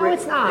more No,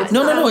 it's not.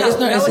 No, it's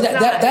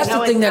not.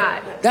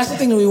 That's the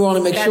thing that we want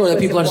to make sure that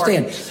people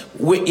understand.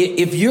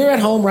 If you're at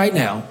home right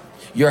now,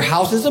 your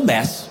house is a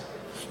mess.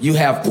 You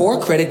have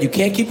poor credit, you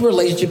can't keep a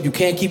relationship, you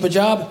can't keep a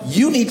job,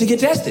 you need to get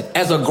tested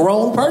as a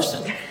grown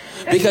person.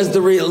 Because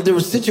the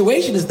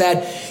situation is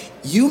that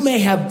you may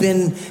have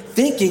been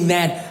thinking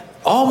that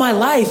all my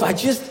life, I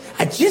just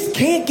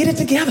can't get it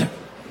together.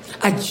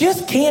 I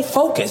just can't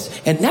focus.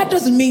 And that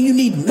doesn't mean you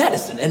need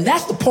medicine. And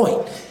that's the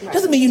point. It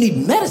doesn't mean you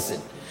need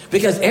medicine.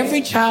 Because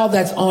every child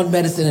that's on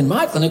medicine in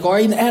my clinic or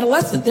even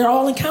adolescent, they're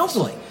all in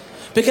counseling.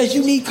 Because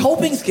you need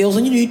coping skills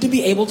and you need to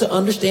be able to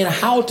understand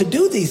how to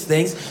do these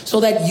things so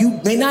that you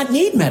may not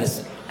need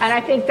medicine. And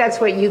I think that's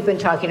what you've been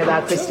talking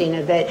about,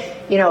 Christina,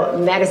 that,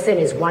 medicine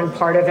is one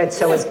part of it.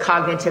 So is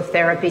cognitive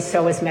therapy,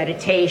 so is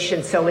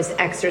meditation, so is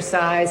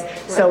exercise,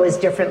 so is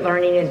different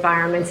learning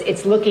environments.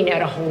 It's looking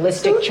at a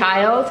holistic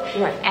child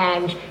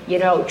and,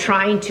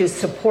 trying to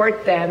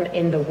support them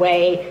in the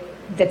way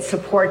that's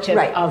supportive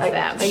of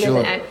them.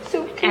 Sure.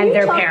 And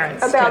their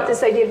parents about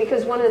this idea,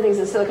 because one of the things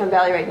in Silicon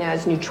Valley right now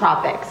is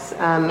nootropics.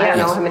 I don't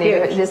know how many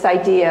this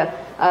idea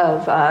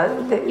of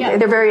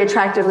they're very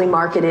attractively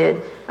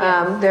marketed.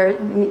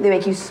 They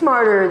make you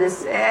smarter.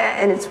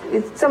 And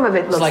it's some of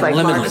it looks like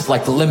limitless,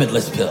 like the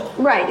limitless pill.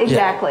 Right,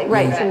 exactly,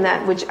 right. From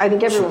that, which I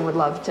think everyone would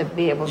love to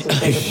be able to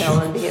take a pill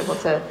and be able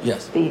to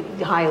be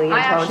highly intelligent.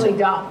 I actually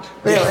don't.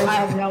 Really, I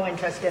have no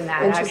interest in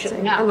that.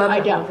 Actually, no, I love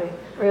that don't. Movie.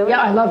 Really?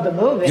 Yeah, I love the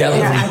movie.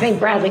 Yeah, I think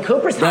Bradley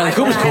Cooper's cool. I have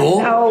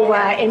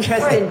no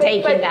interest in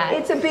taking that.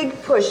 It's a big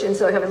push in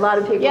Silicon Valley. A lot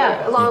of people,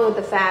 along with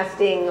the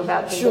fasting,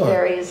 about the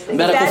various things.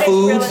 Medical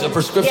foods,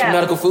 prescription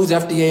medical foods,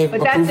 FDA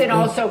But that's it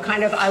also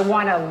kind of, I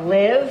want to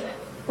live.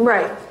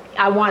 Right.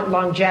 I want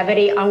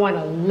longevity. I want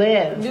to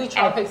live.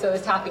 Nootropics, so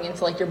is tapping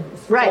into like your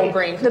full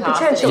brain capacity. The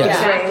potential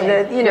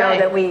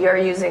that we are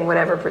using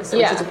whatever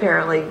percentage, which is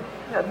apparently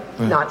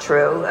not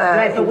true.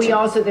 But we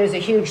also, there's a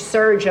huge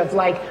surge of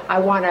I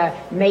want to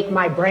make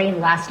my brain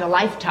last a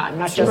lifetime,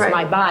 not just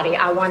my body.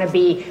 I want to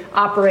be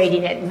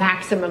operating at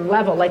maximum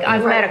level.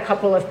 I've met a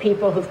couple of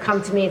people who've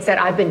come to me and said,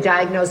 I've been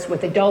diagnosed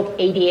with adult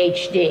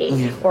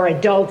ADHD or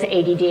adult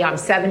ADD. I'm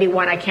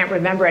 71, I can't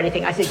remember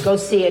anything. I said, go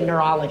see a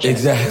neurologist.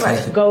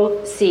 Exactly.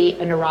 Go see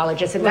a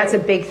neurologist. And that's a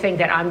big thing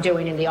that I'm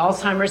doing in the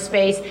Alzheimer's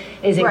space,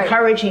 is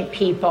encouraging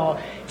people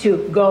to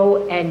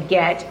go and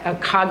get a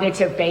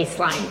cognitive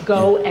baseline.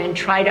 Go and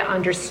try to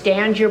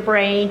understand your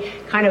brain.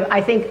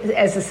 I think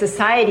as a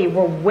society,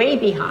 we're way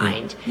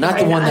behind. Not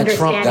the one that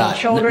Trump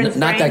got.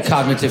 Not that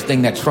cognitive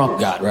thing that Trump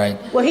got, right?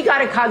 Well, he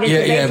got a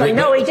cognitive baseline.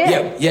 No, he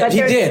did. Yeah, he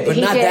did, but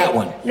not that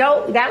one.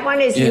 No, that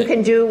one is you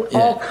can do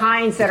all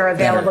kinds that are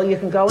available. You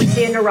can go and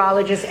see a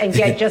neurologist and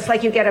get, just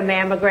like you get a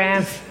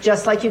mammogram,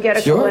 just like you get a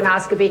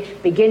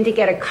colonoscopy, begin to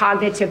get a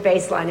cognitive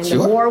baseline. And the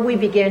more we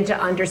begin to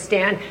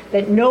understand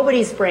that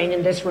nobody's brain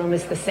in this room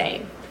is the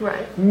same.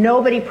 Right.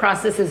 Nobody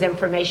processes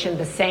information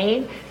the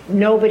same.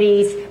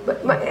 Nobody's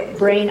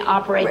brain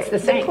operates the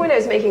same. The point I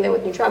was making though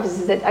with nootropics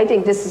is that I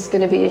think this is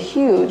going to be a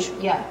huge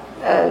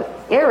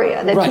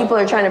area that people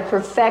are trying to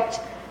perfect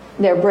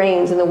their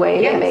brains in the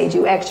way they made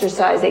you,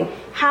 exercising.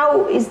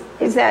 How is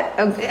that?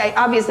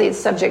 Obviously, it's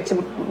subject to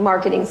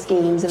marketing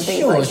schemes and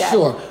things like that.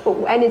 Sure.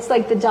 And it's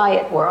like the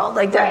diet world.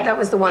 Like that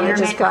was the one that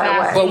just got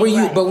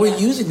away. But we're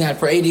using that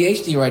for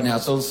ADHD right now.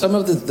 So some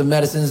of the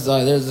medicines,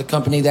 there's a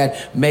company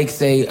that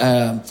makes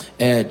a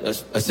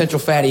essential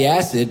fatty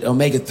acid,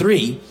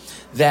 omega-3,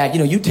 that,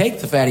 you take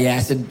the fatty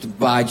acid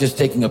by just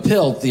taking a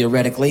pill,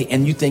 theoretically,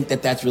 and you think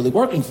that that's really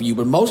working for you.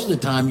 But most of the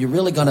time, you're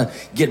really going to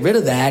get rid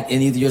of that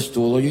in either your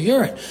stool or your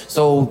urine.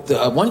 So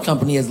one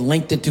company has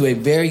linked it to a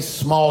very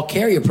small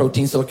carrier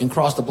protein so it can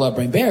cross the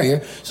blood-brain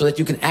barrier so that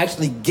you can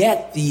actually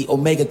get the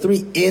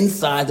omega-3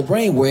 inside the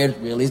brain where it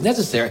really is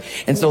necessary.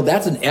 And so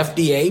that's an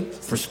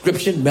FDA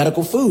prescription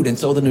medical food. And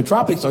so the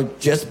nootropics are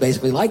just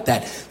basically like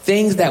that.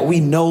 Things that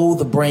we know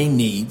the brain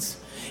needs,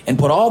 and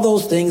put all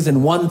those things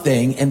in one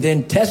thing, and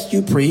then test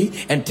you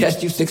and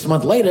test you 6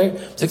 months later,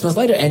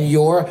 and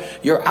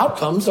your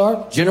outcomes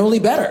are generally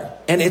better.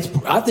 And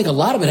I think a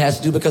lot of it has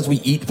to do because we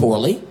eat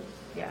poorly.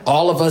 Yeah.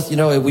 All of us,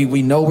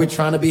 we know we're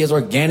trying to be as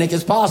organic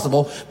as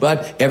possible,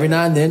 but every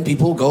now and then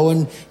people go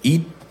and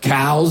eat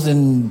cows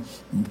and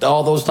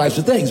all those types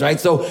of things, right?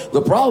 So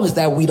the problem is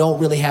that we don't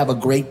really have a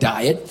great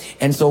diet.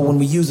 And so when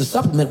we use a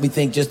supplement, we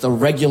think just a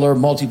regular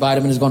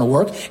multivitamin is going to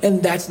work.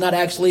 And that's not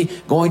actually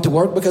going to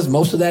work because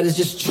most of that is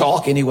just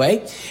chalk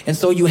anyway. And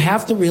so you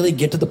have to really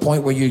get to the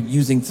point where you're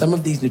using some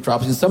of these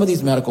nootropics and some of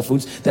these medical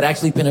foods that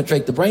actually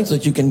penetrate the brain so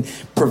that you can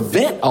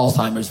prevent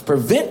Alzheimer's,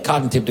 prevent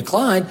cognitive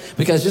decline.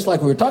 Because just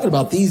like we were talking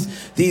about, these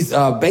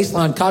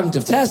baseline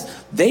cognitive tests,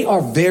 they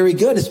are very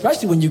good,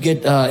 especially when you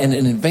get in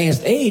an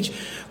advanced age.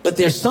 But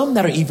there's some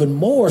that are even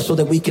more so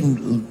that we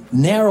can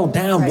narrow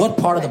down what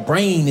part of the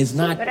brain is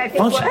not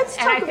functioning.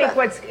 I think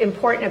what's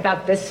important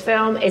about this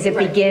film is it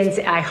begins,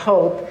 I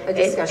hope,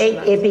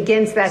 it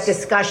begins that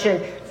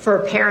discussion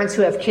for parents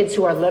who have kids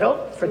who are little,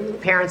 for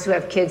parents who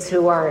have kids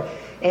who are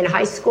in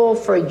high school,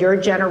 for your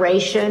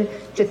generation,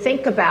 to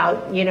think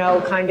about,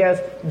 kind of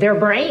their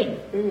brain.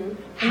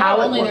 Mm-hmm. Not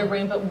only their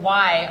brain, but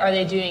why are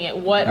they doing it?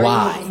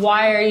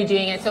 Why are you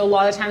doing it? So a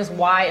lot of times,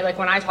 why? Like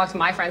when I talk to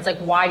my friends, like,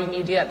 why do you need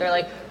to do that? They're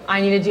like, I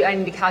need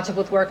to catch up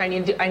with work. I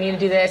need to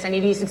do this. I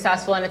need to be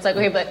successful. And it's like,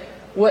 okay,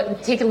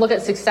 but take a look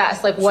at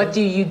success. Like, what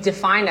do you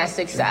define as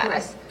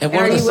success? And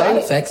one of the side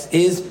effects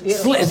is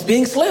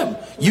being slim.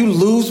 You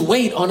lose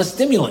weight on a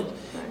stimulant.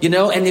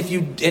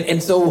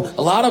 And so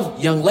a lot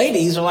of young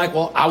ladies are like,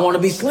 well, I want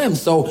to be slim.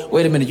 So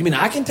wait a minute, you mean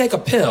I can take a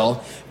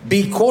pill,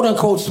 be quote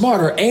unquote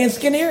smarter and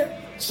skinnier?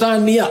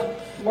 Sign me up.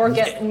 Or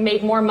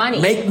make more money.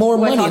 Make more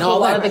money and all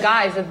that. A lot of the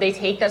guys that they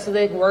take that so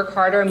they work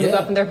harder and move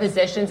up in their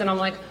positions, and I'm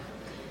like,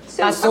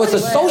 so it's a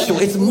social.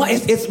 It's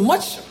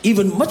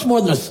much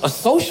more than a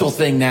social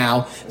thing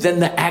now than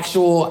the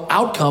actual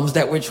outcomes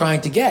that we're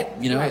trying to get.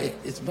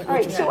 It's all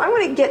right. So I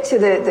want to get to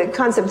the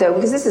concept though,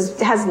 because this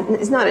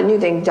is not a new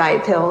thing.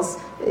 Diet pills.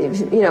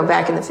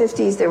 Back in the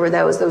 50s, there were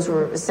those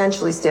were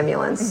essentially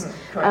stimulants.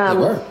 Mm-hmm.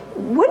 They were.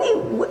 What do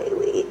you,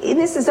 in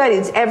this society,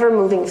 it's ever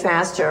moving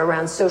faster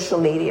around social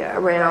media,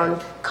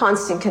 around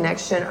constant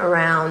connection,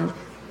 around.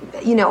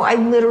 I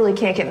literally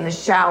can't get in the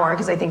shower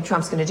because I think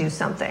Trump's going to do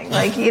something.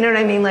 Like, you know what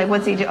I mean? Like,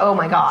 what's he do? Oh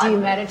my God. Do you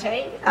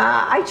meditate?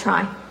 I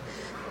try.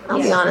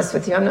 I'll be honest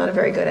with you. I'm not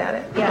very good at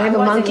it. Yeah, I have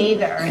a monkey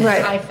either.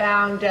 Right. I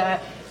found,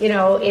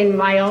 in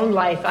my own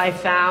life, I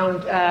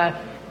found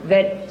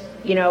that,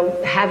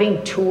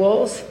 having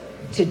tools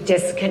to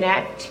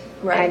disconnect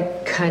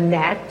and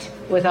connect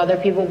with other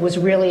people was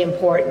really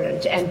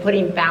important, and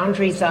putting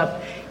boundaries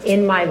up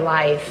in my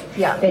life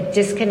that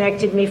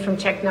disconnected me from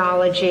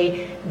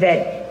technology,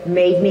 that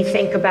made me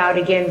think about,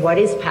 again, what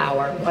is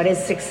power? What is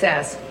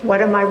success?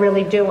 What am I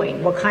really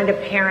doing? What kind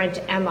of parent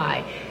am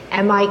I?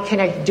 Am I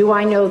connected? Do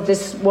I know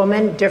this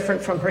woman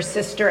different from her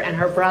sister and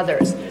her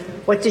brothers?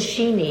 What does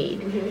she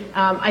need? Mm-hmm.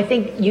 I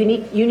think you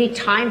need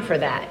time for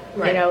that.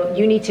 Right.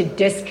 You need to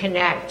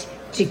disconnect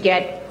to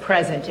get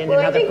present in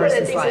another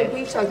person's life. Like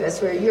we've talked about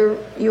this, where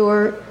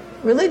your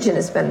religion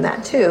has been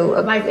that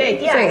too. My faith,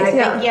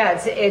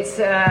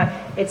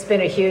 it's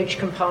been a huge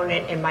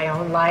component in my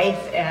own life.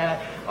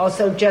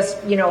 Also,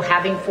 just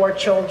having 4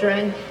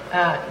 children,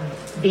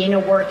 being a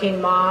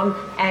working mom,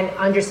 and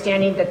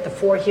understanding that the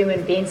 4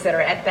 human beings that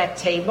are at that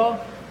table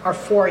are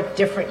 4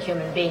 different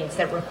human beings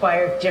that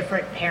require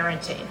different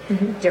parenting,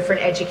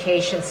 different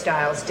education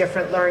styles,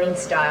 different learning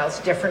styles,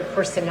 different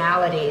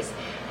personalities.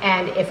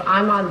 And if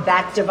I'm on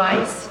that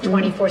device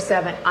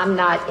 24/7, I'm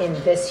not in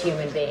this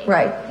human being.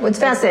 Right. What's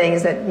fascinating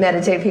is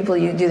that people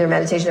do their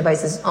meditation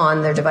devices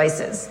on their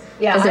devices.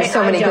 Yeah, because there's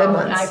so many good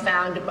ones. I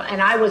found,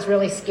 and I was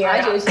really scared.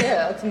 I do too.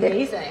 It's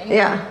amazing.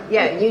 Yeah.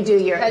 You do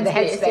the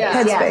Headspace.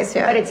 Headspace,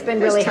 yeah. But it's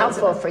been really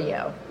helpful for you.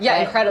 Yeah,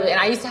 right? Incredibly.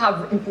 And I used to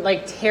have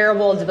like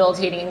terrible,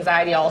 debilitating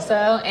anxiety also,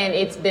 and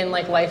it's been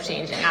like life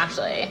changing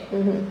actually.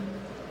 Mm-hmm.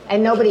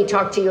 And nobody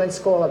talked to you in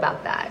school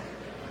about that.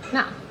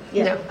 No.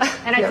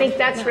 And I think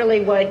that's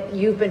really what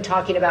you've been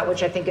talking about,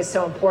 which I think is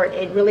so important.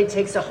 It really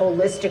takes a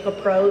holistic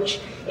approach.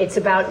 It's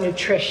about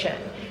nutrition,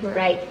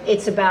 right?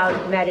 It's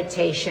about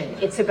meditation.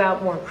 It's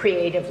about more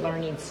creative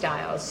learning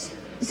styles.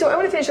 So I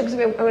want to finish up because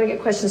I want to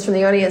get questions from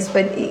the audience.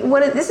 But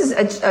this is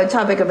a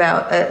topic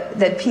about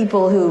that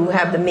people who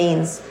have the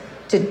means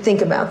to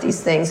think about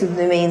these things, who have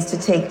the means to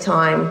take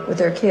time with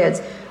their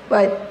kids,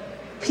 but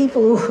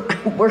people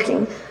who are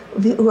working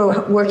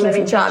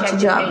from job to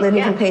job,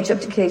 living from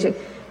paycheck to paycheck,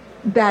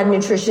 bad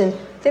nutrition.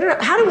 They don't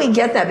know. How do we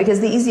get that? Because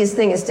the easiest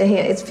thing is to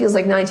hand. It feels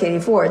like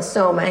 1984. It's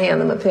so I'm gonna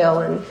hand them a pill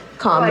and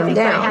calm them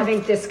down. By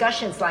having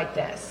discussions like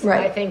this,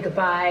 right. I think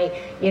by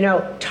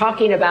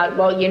talking about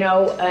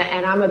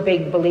and I'm a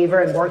big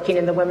believer in working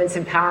in the women's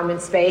empowerment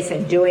space,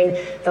 and doing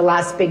the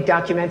last big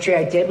documentary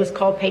I did was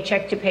called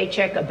Paycheck to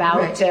Paycheck,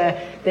 about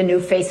the new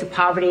face of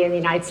poverty in the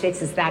United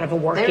States is that of a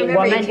working woman.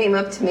 I remember he came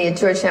up to me at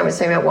Georgetown was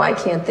saying about why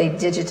can't they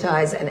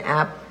digitize an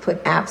app,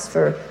 put apps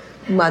for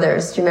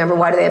mothers? Do you remember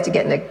why do they have to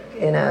get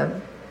in a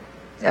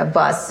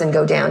bus and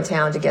go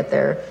downtown to get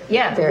their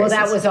well,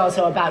 that was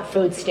also about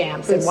food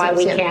stamps and why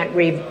we can't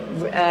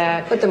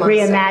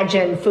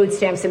reimagine food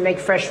stamps and make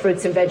fresh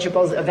fruits and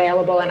vegetables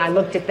available. And I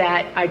looked at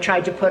that. I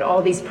tried to put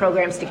all these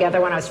programs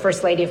together when I was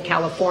First Lady of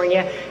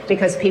California,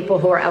 because people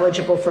who are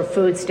eligible for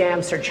food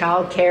stamps or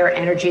child care,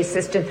 energy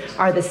assistance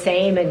are the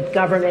same, and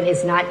government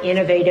is not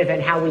innovative in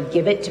how we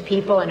give it to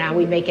people and how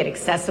we make it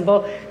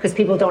accessible, because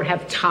people don't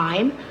have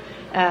time.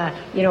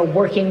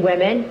 Working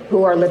women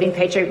who are living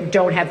paycheck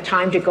don't have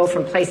time to go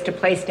from place to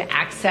place to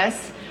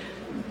access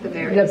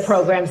the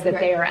programs that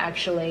they are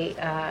actually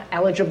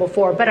eligible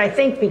for. But I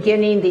think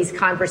beginning these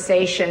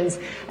conversations,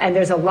 and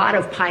there's a lot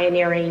of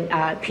pioneering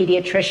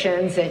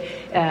pediatricians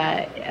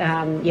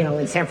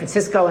in San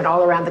Francisco and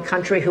all around the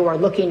country who are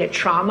looking at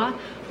trauma,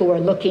 who are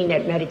looking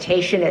at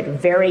meditation at a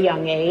very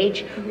young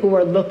age, who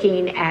are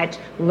looking at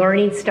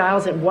learning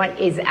styles and what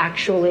is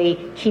actually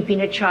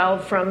keeping a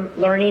child from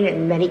learning.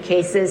 In many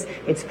cases,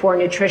 it's poor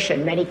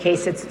nutrition. In many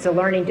cases, it's a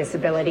learning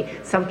disability.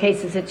 Some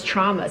cases, it's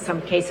trauma.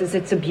 Some cases,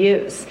 it's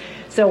abuse.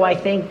 So I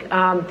think,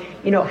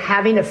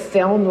 having a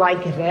film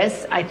like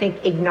this, I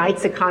think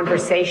ignites a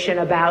conversation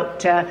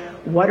about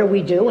what are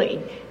we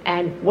doing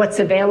and what's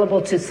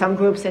available to some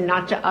groups and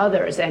not to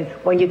others. And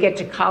when you get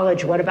to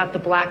college, what about the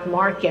black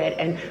market?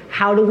 And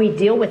how do we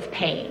deal with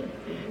pain?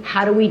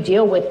 How do we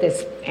deal with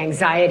this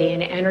anxiety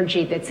and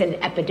energy that's an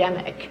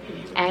epidemic?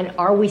 And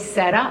are we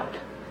set up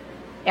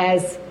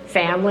as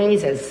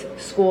families, as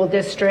school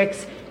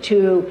districts,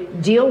 to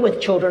deal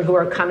with children who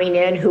are coming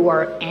in, who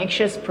are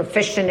anxious,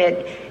 proficient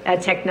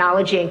at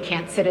technology and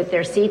can't sit at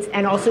their seats,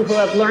 and also who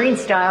have learning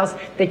styles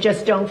that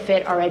just don't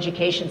fit our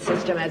education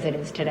system as it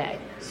is today?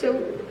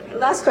 So,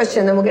 last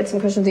question, then we'll get some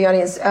questions from the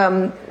audience.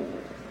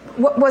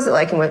 What was it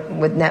like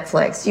with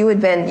Netflix?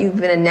 You've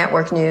been in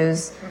network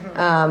news.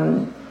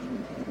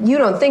 You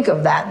don't think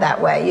of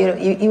that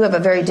way. You have a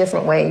very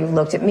different way you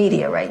looked at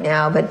media right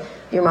now, but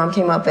your mom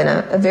came up in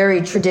a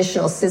very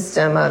traditional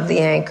system of the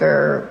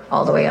anchor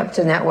all the way up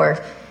to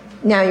network.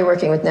 Now you're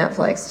working with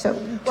Netflix. So,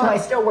 well, I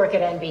still work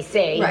at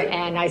NBC,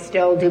 and I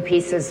still do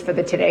pieces for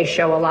the Today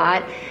Show a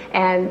lot.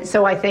 And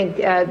so I think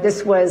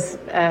this was,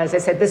 as I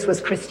said, this was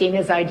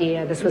Christina's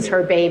idea. This was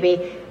her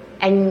baby.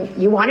 And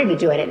you wanted to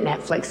do it at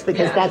Netflix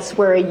because that's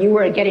where you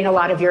were getting a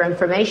lot of your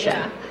information.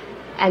 Yeah.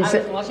 And I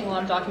was watching a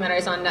lot of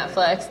documentaries on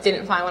Netflix,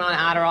 didn't find one on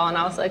Adderall, and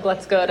I was like,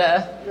 let's go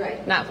to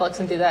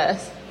Netflix and do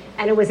this.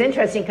 And it was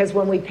interesting because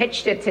when we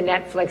pitched it to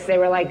Netflix, they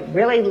were like,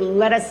 really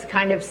let us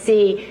kind of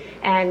see.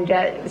 And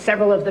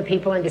several of the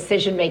people in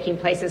decision-making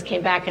places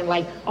came back and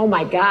like, oh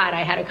my God,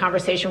 I had a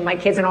conversation with my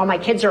kids and all my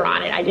kids are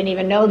on it. I didn't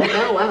even know that.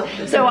 Oh, wow.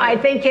 So I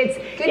think it's,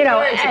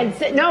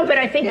 but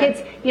I think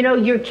it's,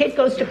 your kid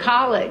goes to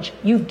college.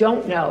 You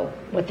don't know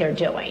what they're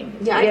doing.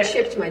 Yeah, I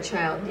shipped my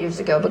child years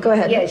ago, but go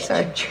ahead. Yeah,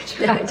 sorry.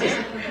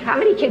 How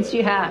many kids do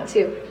you have?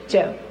 Two.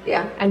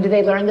 Yeah. And do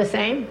they learn the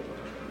same?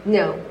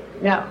 No.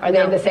 Are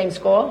they in the same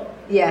school?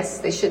 Yes,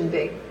 they shouldn't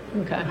be.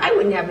 Okay. I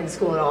wouldn't have been in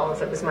school at all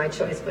if it was my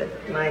choice, but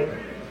my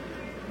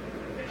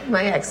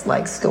ex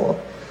likes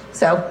school.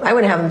 So I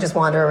would have them just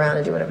wander around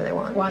and do whatever they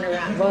want. Wander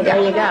around. Well,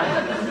 there you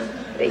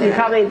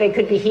go. They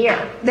could be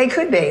here. They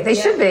could be. They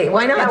should be.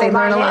 Why not? Yeah, they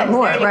learn a lot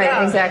more.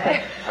 Right,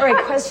 exactly. All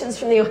right, questions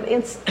from the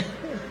audience,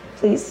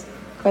 please.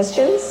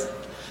 Questions?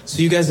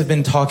 So you guys have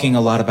been talking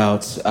a lot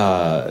about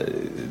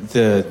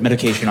the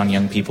medication on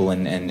young people,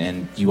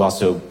 and you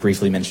also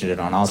briefly mentioned it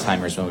on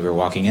Alzheimer's when we were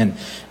walking in.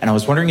 And I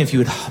was wondering if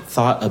you had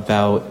thought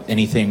about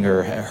anything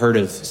or heard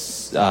of,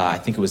 I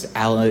think it was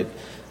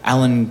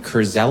Alan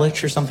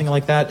Kurzelich or something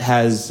like that,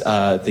 has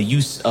the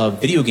use of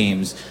video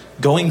games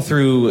going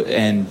through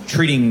and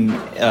treating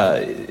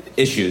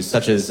issues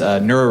such as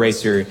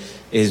NeuroRacer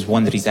is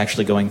one that he's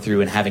actually going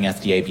through and having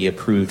FDA be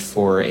approved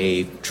for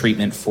a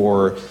treatment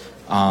for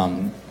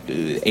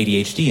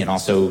ADHD, and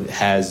also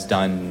has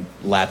done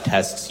lab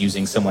tests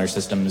using similar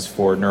systems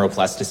for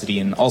neuroplasticity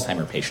in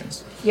Alzheimer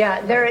patients.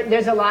 Yeah,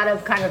 there's a lot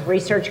of kind of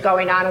research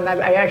going on, and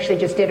I actually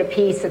just did a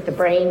piece at the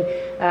Brain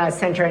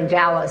Center in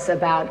Dallas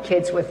about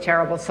kids with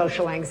terrible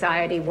social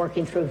anxiety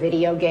working through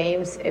video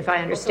games, if I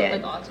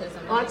understand. Also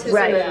like Autism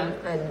Right.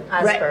 and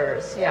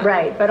Asperger's. Right.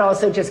 Right, but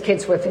also just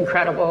kids with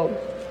incredible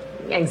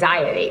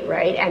anxiety,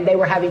 right? And they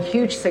were having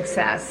huge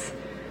success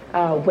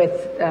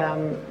with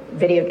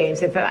video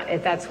games, if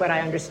that's what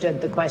I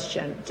understood the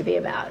question to be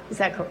about. Is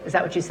that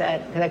what you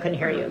said? Because I couldn't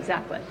hear you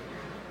exactly.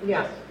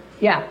 Yeah.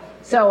 Yeah.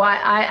 So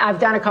I've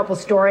done a couple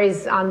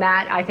stories on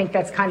that. I think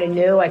that's kind of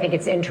new. I think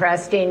it's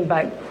interesting,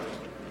 but,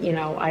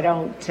 I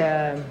don't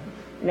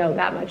know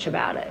that much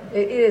about it.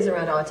 It is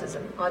around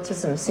autism.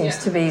 Autism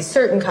seems to be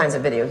certain kinds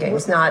of video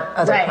games, not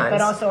other kinds. Right, but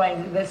also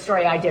the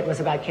story I did was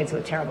about kids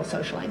with terrible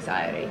social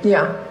anxiety.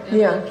 Yeah,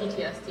 and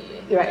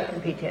PTSD. Right,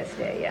 and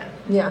PTSD, yeah.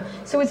 Yeah.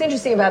 So what's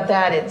interesting about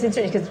that, it's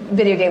interesting because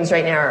video games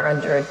right now are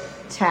under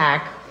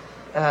attack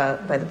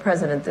by the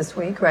president this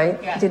week,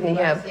 right? Yeah, Didn't he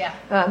have? Yeah.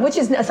 Which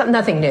is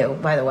nothing new,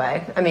 by the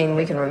way. I mean,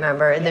 we can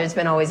remember. There's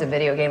been always a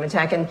video game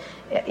attack. And,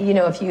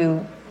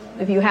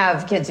 if you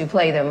have kids who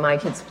play them, my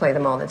kids play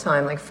them all the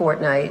time, like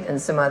Fortnite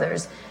and some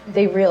others.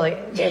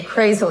 They're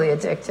crazily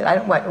addicted.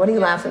 What are you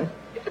laughing?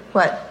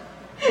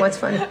 What's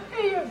funny?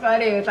 You're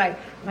funny. It's like,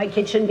 my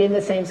kids shouldn't be in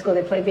the same school.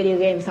 They play video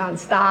games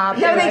nonstop.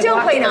 No, they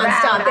don't play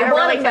nonstop. They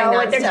want to play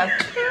nonstop.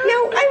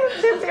 No,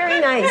 they're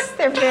very nice.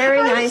 They're very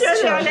nice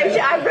children.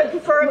 I would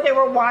prefer if they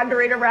were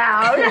wandering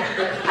around.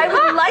 I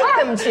would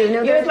like them to.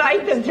 No, you would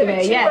like them to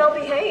be, yeah. They're too well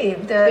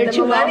behaved. The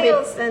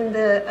millennials and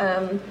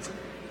the...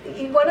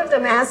 one of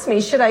them asked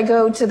me, should I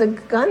go to the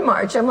gun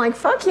march? I'm like,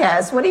 fuck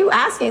yes. What are you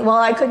asking? Well,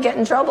 I could get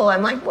in trouble.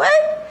 I'm like,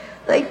 what?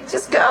 Like,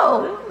 just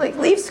go. Like,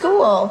 leave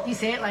school. You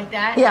say it like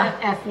that?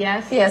 Yeah.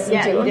 Yes? Yes,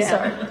 I do. I'm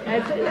sorry.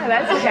 That's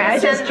okay. I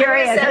was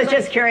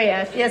just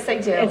curious. Yes, I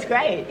do. It's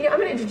great. Yeah, I'm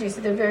going to introduce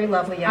you. They're very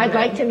lovely young I'd men.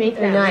 like to meet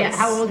them. They're nice. Yeah.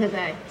 How old are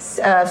they?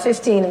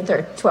 15 and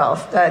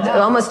 12.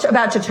 Almost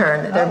about to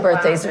turn. Their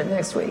birthdays are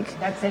next week.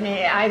 I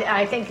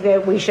think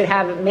that we should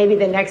have, maybe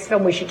the next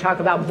film we should talk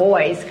about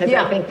boys, because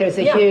I think there's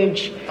a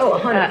huge... Oh,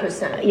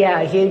 100%.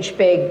 A huge,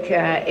 big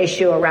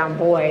issue around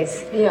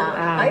boys. Yeah,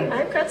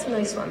 I've got some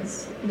nice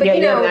ones. But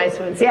you have nice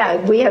ones. Yeah,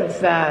 we have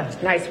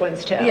nice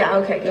ones too. Yeah,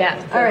 okay, good.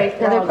 Yeah. All right,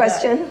 another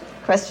question?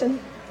 Question?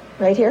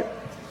 Right here?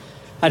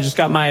 I just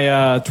got my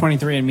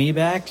 23andMe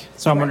back,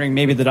 so I'm wondering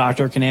maybe the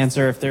doctor can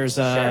answer if there's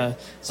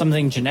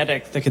something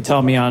genetic that could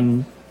tell me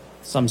on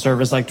some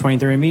service like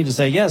 23andMe to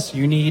say, yes,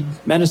 you need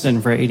medicine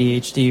for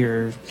ADHD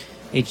or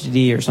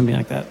HDD or something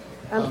like that.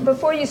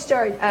 Before you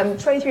start,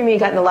 23andMe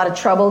got in a lot of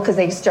trouble because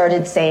they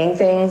started saying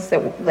things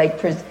that, like,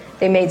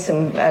 they made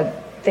some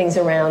things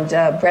around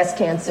breast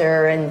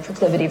cancer and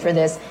proclivity for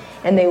this,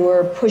 and they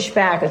were pushed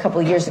back a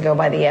couple of years ago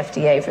by the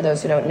FDA, for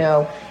those who don't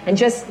know. And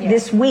just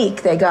this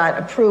week, they got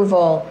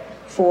approval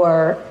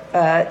for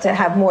to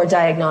have more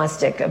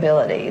diagnostic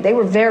ability. They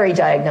were very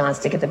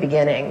diagnostic at the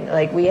beginning.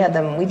 Like, we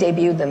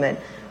debuted them at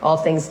All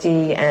Things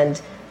D,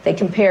 and they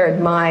compared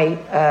my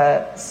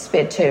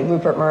spit to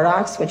Rupert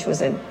Murdoch's, which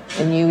was a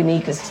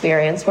unique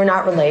experience. We're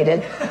not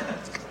related.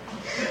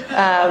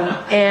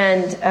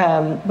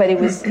 But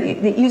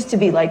it used to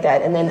be like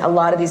that, and then a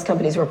lot of these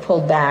companies were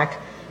pulled back,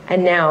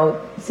 and now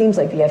it seems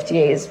like the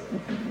FDA is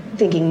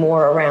thinking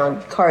more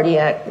around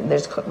cardiac.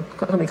 There's a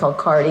company called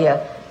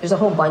Cardia. There's a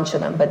whole bunch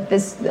of them, but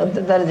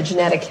the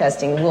genetic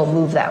testing will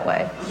move that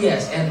way.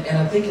 Yes, and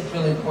I think it's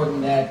really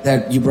important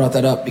that you brought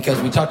that up,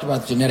 because we talked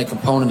about the genetic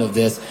component of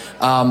this.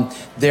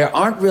 There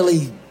aren't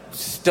really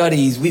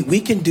studies. We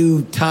can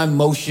do time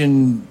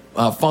motion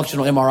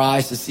functional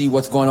MRIs to see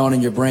what's going on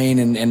in your brain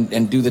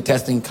and do the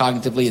testing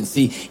cognitively and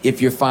see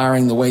if you're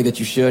firing the way that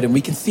you should. And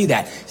we can see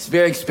that. It's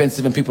very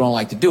expensive and people don't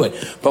like to do it.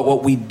 But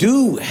what we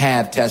do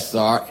have tests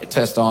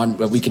on,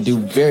 what we can do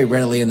very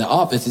readily in the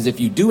office, is if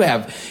you do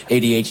have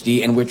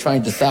ADHD and we're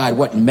trying to decide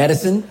what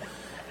medicine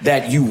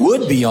that you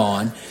would be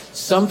on.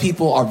 Some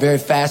people are very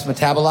fast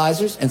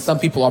metabolizers, and some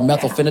people are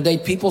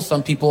methylphenidate people.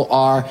 Some people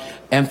are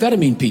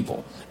amphetamine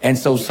people. And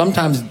so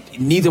sometimes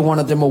neither one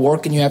of them will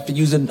work and you have to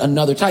use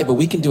another type. But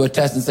we can do a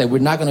test and say, we're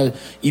not going to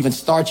even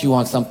start you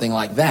on something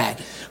like that,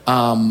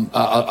 a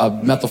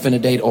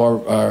methylphenidate or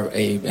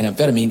an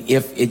amphetamine,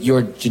 if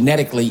you're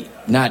genetically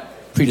not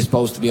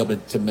predisposed to be able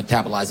to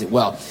metabolize it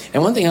well.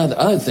 And one thing,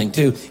 other thing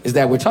too, is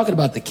that we're talking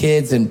about the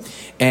kids and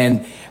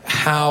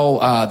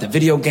how the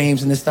video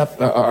games and this stuff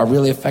are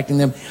really affecting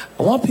them.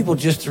 I want people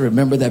just to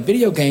remember that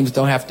video games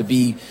don't have to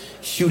be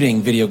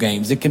shooting video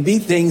games. It can be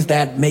things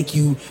that make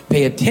you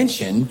pay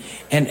attention,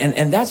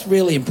 and that's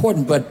really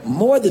important. But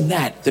more than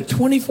that, the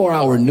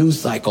 24-hour news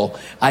cycle,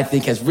 I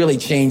think, has really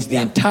changed the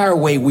entire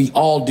way we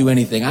all do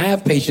anything. I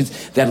have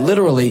patients that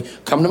literally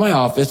come to my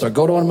office or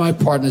go to one of my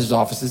partners'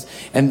 offices,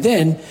 and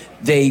then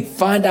they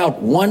find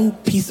out one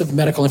piece of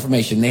medical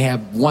information. They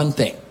have one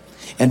thing.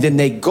 And then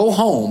they go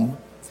home,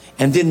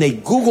 and then they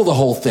Google the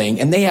whole thing,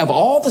 and they have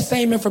all the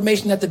same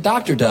information that the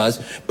doctor does,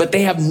 but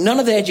they have none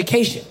of the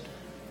education.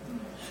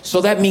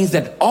 So that means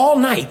that all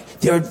night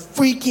they're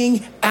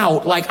freaking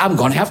out like, I'm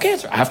going to have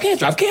cancer. I have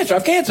cancer. I have cancer. I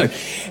have cancer.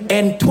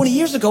 And 20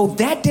 years ago,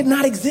 that did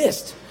not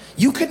exist.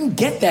 You couldn't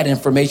get that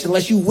information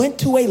unless you went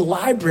to a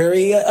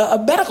library, a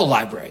medical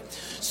library.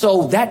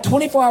 So that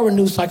 24-hour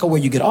news cycle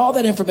where you get all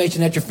that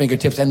information at your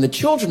fingertips, and the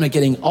children are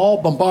getting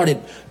all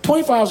bombarded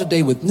 24 hours a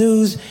day with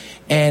news,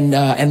 and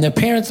their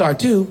parents are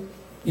too.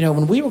 You know,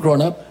 when we were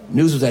growing up,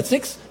 news was at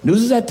 6,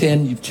 news was at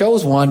 10, you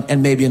chose one,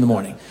 and maybe in the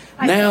morning.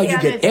 Now you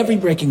get every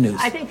breaking news.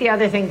 I think the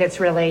other thing that's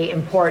really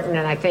important,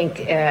 and I think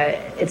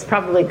it's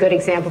probably a good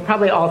example,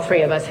 probably all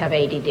three of us have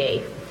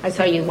ADD. I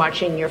saw you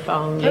watching your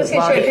phone. I was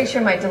going to show you a picture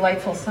of my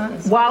delightful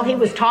sons. While he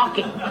was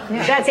talking.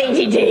 Yeah. That's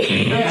ADD.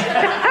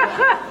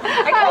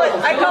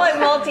 I call it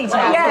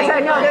multitasking. Yes, I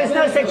know. There's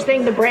no such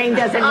thing. The brain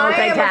doesn't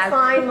multitask.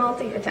 I am a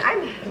fine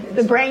multitask.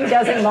 The brain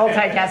doesn't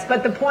multitask.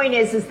 But the point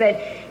is that,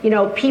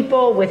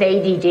 people with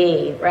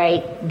ADD,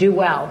 right, do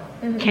well,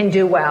 can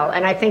do well.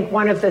 And I think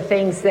one of the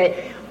things that,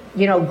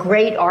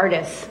 great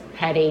artists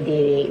had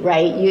ADD,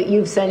 right?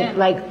 You've seen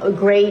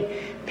great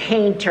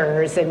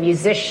painters and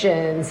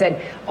musicians and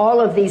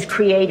all of these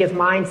creative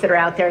minds that are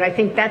out there. And I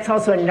think that's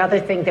also another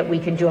thing that we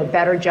can do a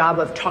better job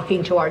of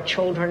talking to our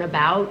children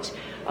about,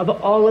 of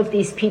all of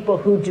these people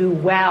who do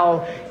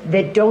well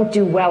that don't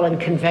do well in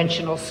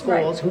conventional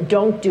schools, who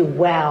don't do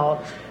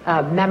well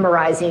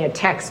memorizing a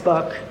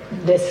textbook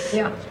this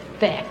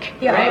thick.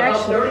 Yeah, right?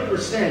 About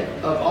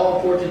 30% of all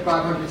Fortune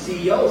 500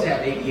 CEOs have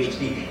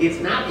ADHD. It's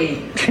not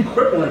a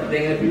crippling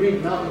thing. If you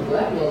read Malcolm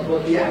Gladwell's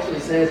book, he actually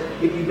says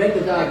if you make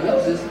the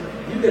diagnosis,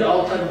 you get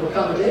all type of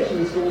accommodation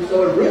in school,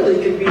 so it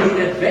really can be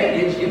an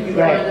advantage if you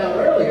find out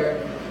earlier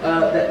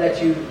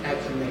that you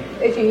actually made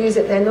it. If you use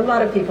it, and a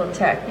lot of people in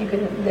tech,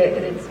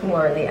 it's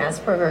more in the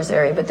Asperger's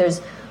area, but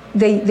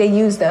they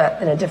use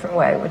that in a different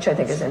way, which I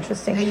think is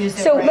interesting.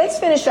 So let's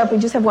finish up. We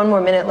just have one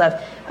more minute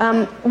left.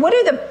 What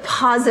are the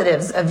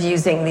positives of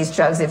using these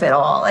drugs, if at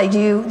all? Like,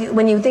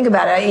 when you think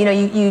about it,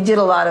 you did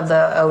a lot of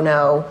the, oh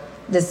no,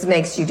 this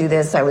makes you do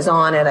this, I was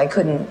on it, I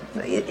couldn't.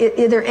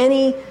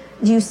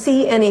 Do you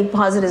see any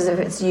positives if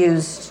it's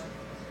used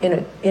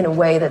in a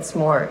way that's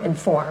more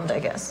informed, I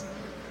guess?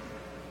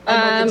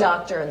 With the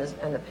doctor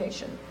and the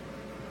patient.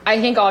 I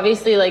think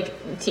obviously,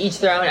 to each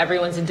their own,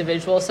 everyone's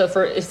individual. So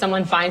if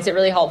someone finds it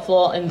really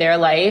helpful in their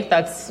life,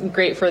 that's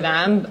great for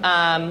them.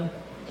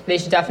 They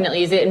should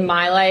definitely use it. In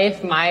my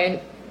life, my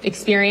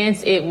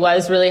experience, it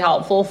was really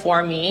helpful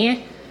for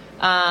me.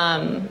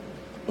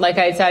 Like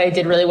I said, I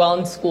did really well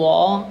in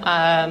school.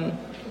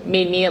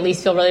 Made me at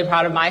least feel really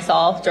proud of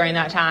myself during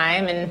that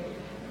time and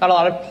got a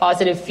lot of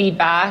positive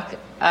feedback.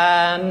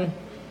 I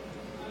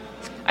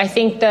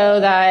think, though,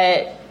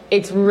 that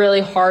it's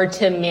really hard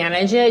to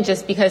manage it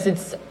just because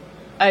it's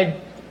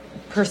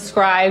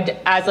prescribed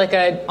as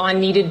a on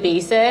needed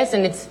basis,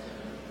 and it's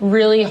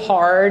really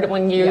hard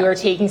when you are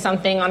taking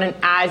something on an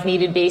as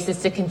needed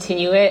basis to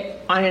continue it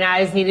on an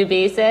as needed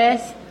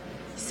basis.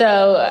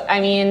 So,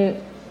 I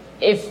mean,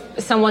 if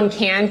someone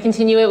can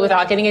continue it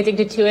without getting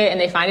addicted to it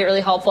and they find it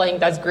really helpful, I think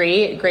that's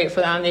great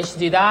for them. They should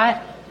do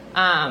that.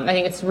 I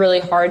think it's really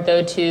hard,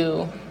 though,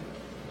 to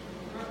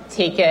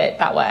take it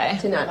that way.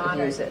 To not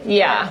use it.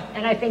 Yeah.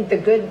 And I think the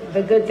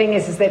good thing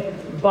is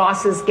that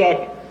bosses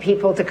get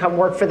people to come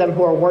work for them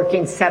who are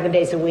working 7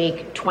 days a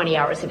week, 20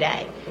 hours a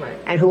day. Right.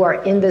 And who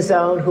are in the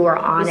zone, who are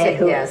on it,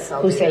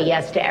 who say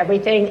yes to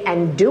everything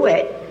and do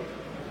it.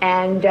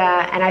 And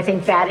I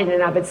think that in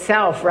and of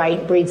itself,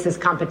 right, breeds this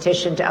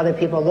competition to other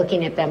people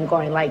looking at them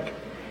going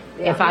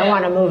if I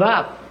want to move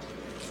up.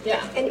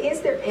 Yeah. And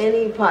is there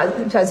any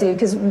positive,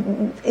 because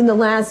in the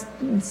last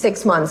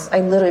 6 months,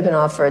 I've literally been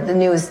offered the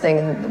newest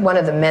thing, one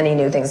of the many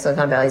new things in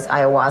Silicon Valley is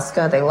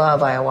ayahuasca. They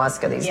love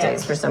ayahuasca these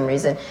days for some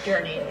reason.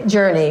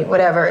 Journey,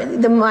 whatever.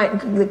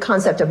 The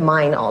concept of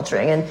mind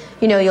altering. And,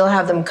 you'll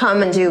have them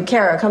come do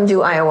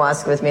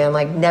ayahuasca with me. I'm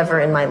like,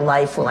 never in my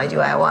life will I do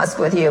ayahuasca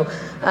with you.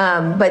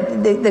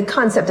 But the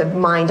concept of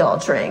mind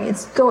altering,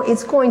 it's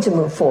going to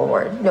move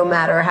forward, no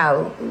matter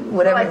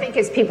whatever. Well, I think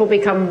as people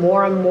become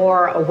more and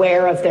more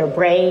aware of their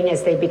brain,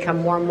 as they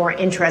become more and more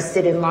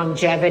interested in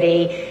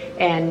longevity,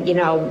 and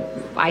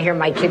I hear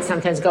my kids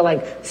sometimes go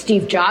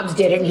Steve Jobs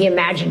did it and he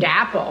imagined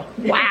Apple.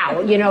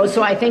 Wow,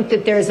 so I think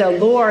that there's a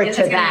lure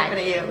to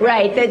that,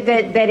 right?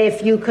 That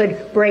if you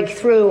could break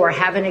through or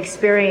have an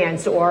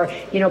experience, or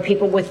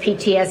people with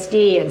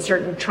PTSD and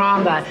certain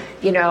trauma,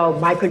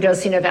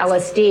 microdosing of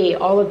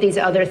LSD, all of these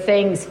other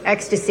things,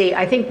 ecstasy.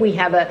 I think we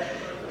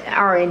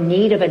are in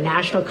need of a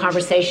national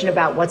conversation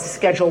about what's a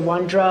Schedule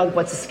I drug,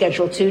 what's a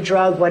Schedule II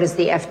drug, what is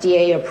the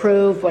FDA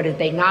approved, what did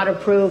they not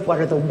approve, what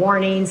are the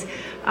warnings.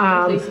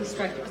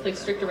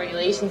 Stricter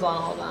regulations on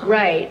all of them.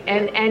 Right,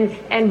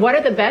 and what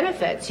are the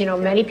benefits?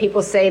 Many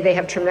people say they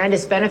have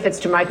tremendous benefits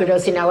to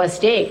microdosing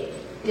LSD.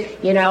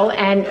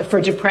 And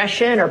for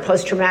depression or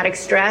post-traumatic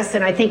stress.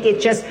 And I think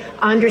it's just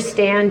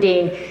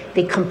understanding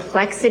the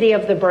complexity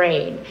of the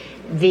brain,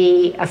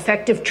 the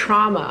effect of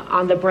trauma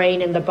on the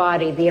brain and the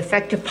body, the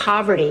effect of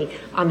poverty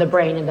on the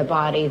brain and the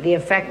body, the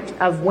effect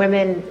of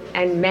women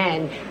and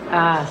men,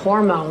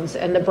 hormones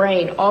and the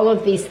brain, all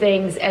of these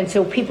things. And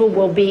so people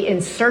will be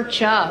in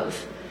search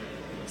of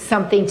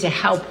something to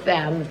help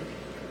them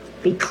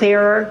be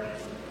clearer,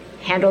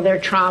 handle their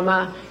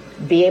trauma,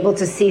 be able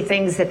to see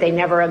things that they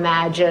never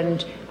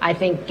imagined. I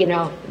think,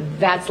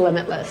 that's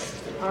limitless.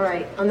 All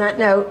right. On that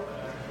note,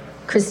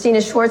 Christina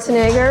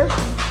Schwarzenegger,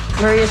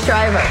 Maria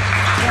Shriver.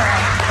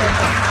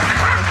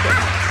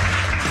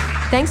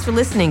 Thanks for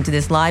listening to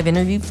this live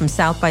interview from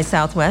South by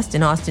Southwest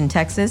in Austin,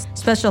 Texas.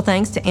 Special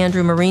thanks to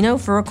Andrew Marino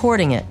for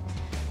recording it.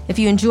 If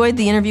you enjoyed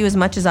the interview as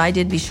much as I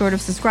did, be sure to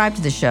subscribe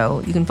to the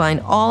show. You can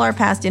find all our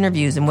past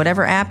interviews in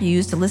whatever app you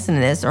use to listen to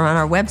this or on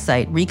our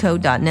website,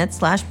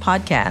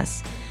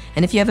 recode.net/podcasts.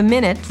 And if you have a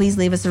minute, please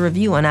leave us a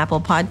review on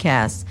Apple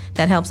Podcasts.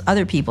 That helps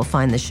other people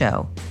find the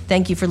show.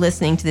 Thank you for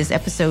listening to this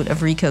episode of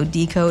Recode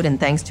Decode, and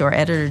thanks to our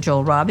editor,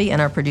 Joel Robbie, and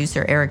our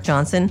producer, Eric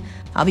Johnson.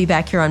 I'll be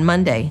back here on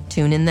Monday.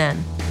 Tune in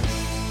then.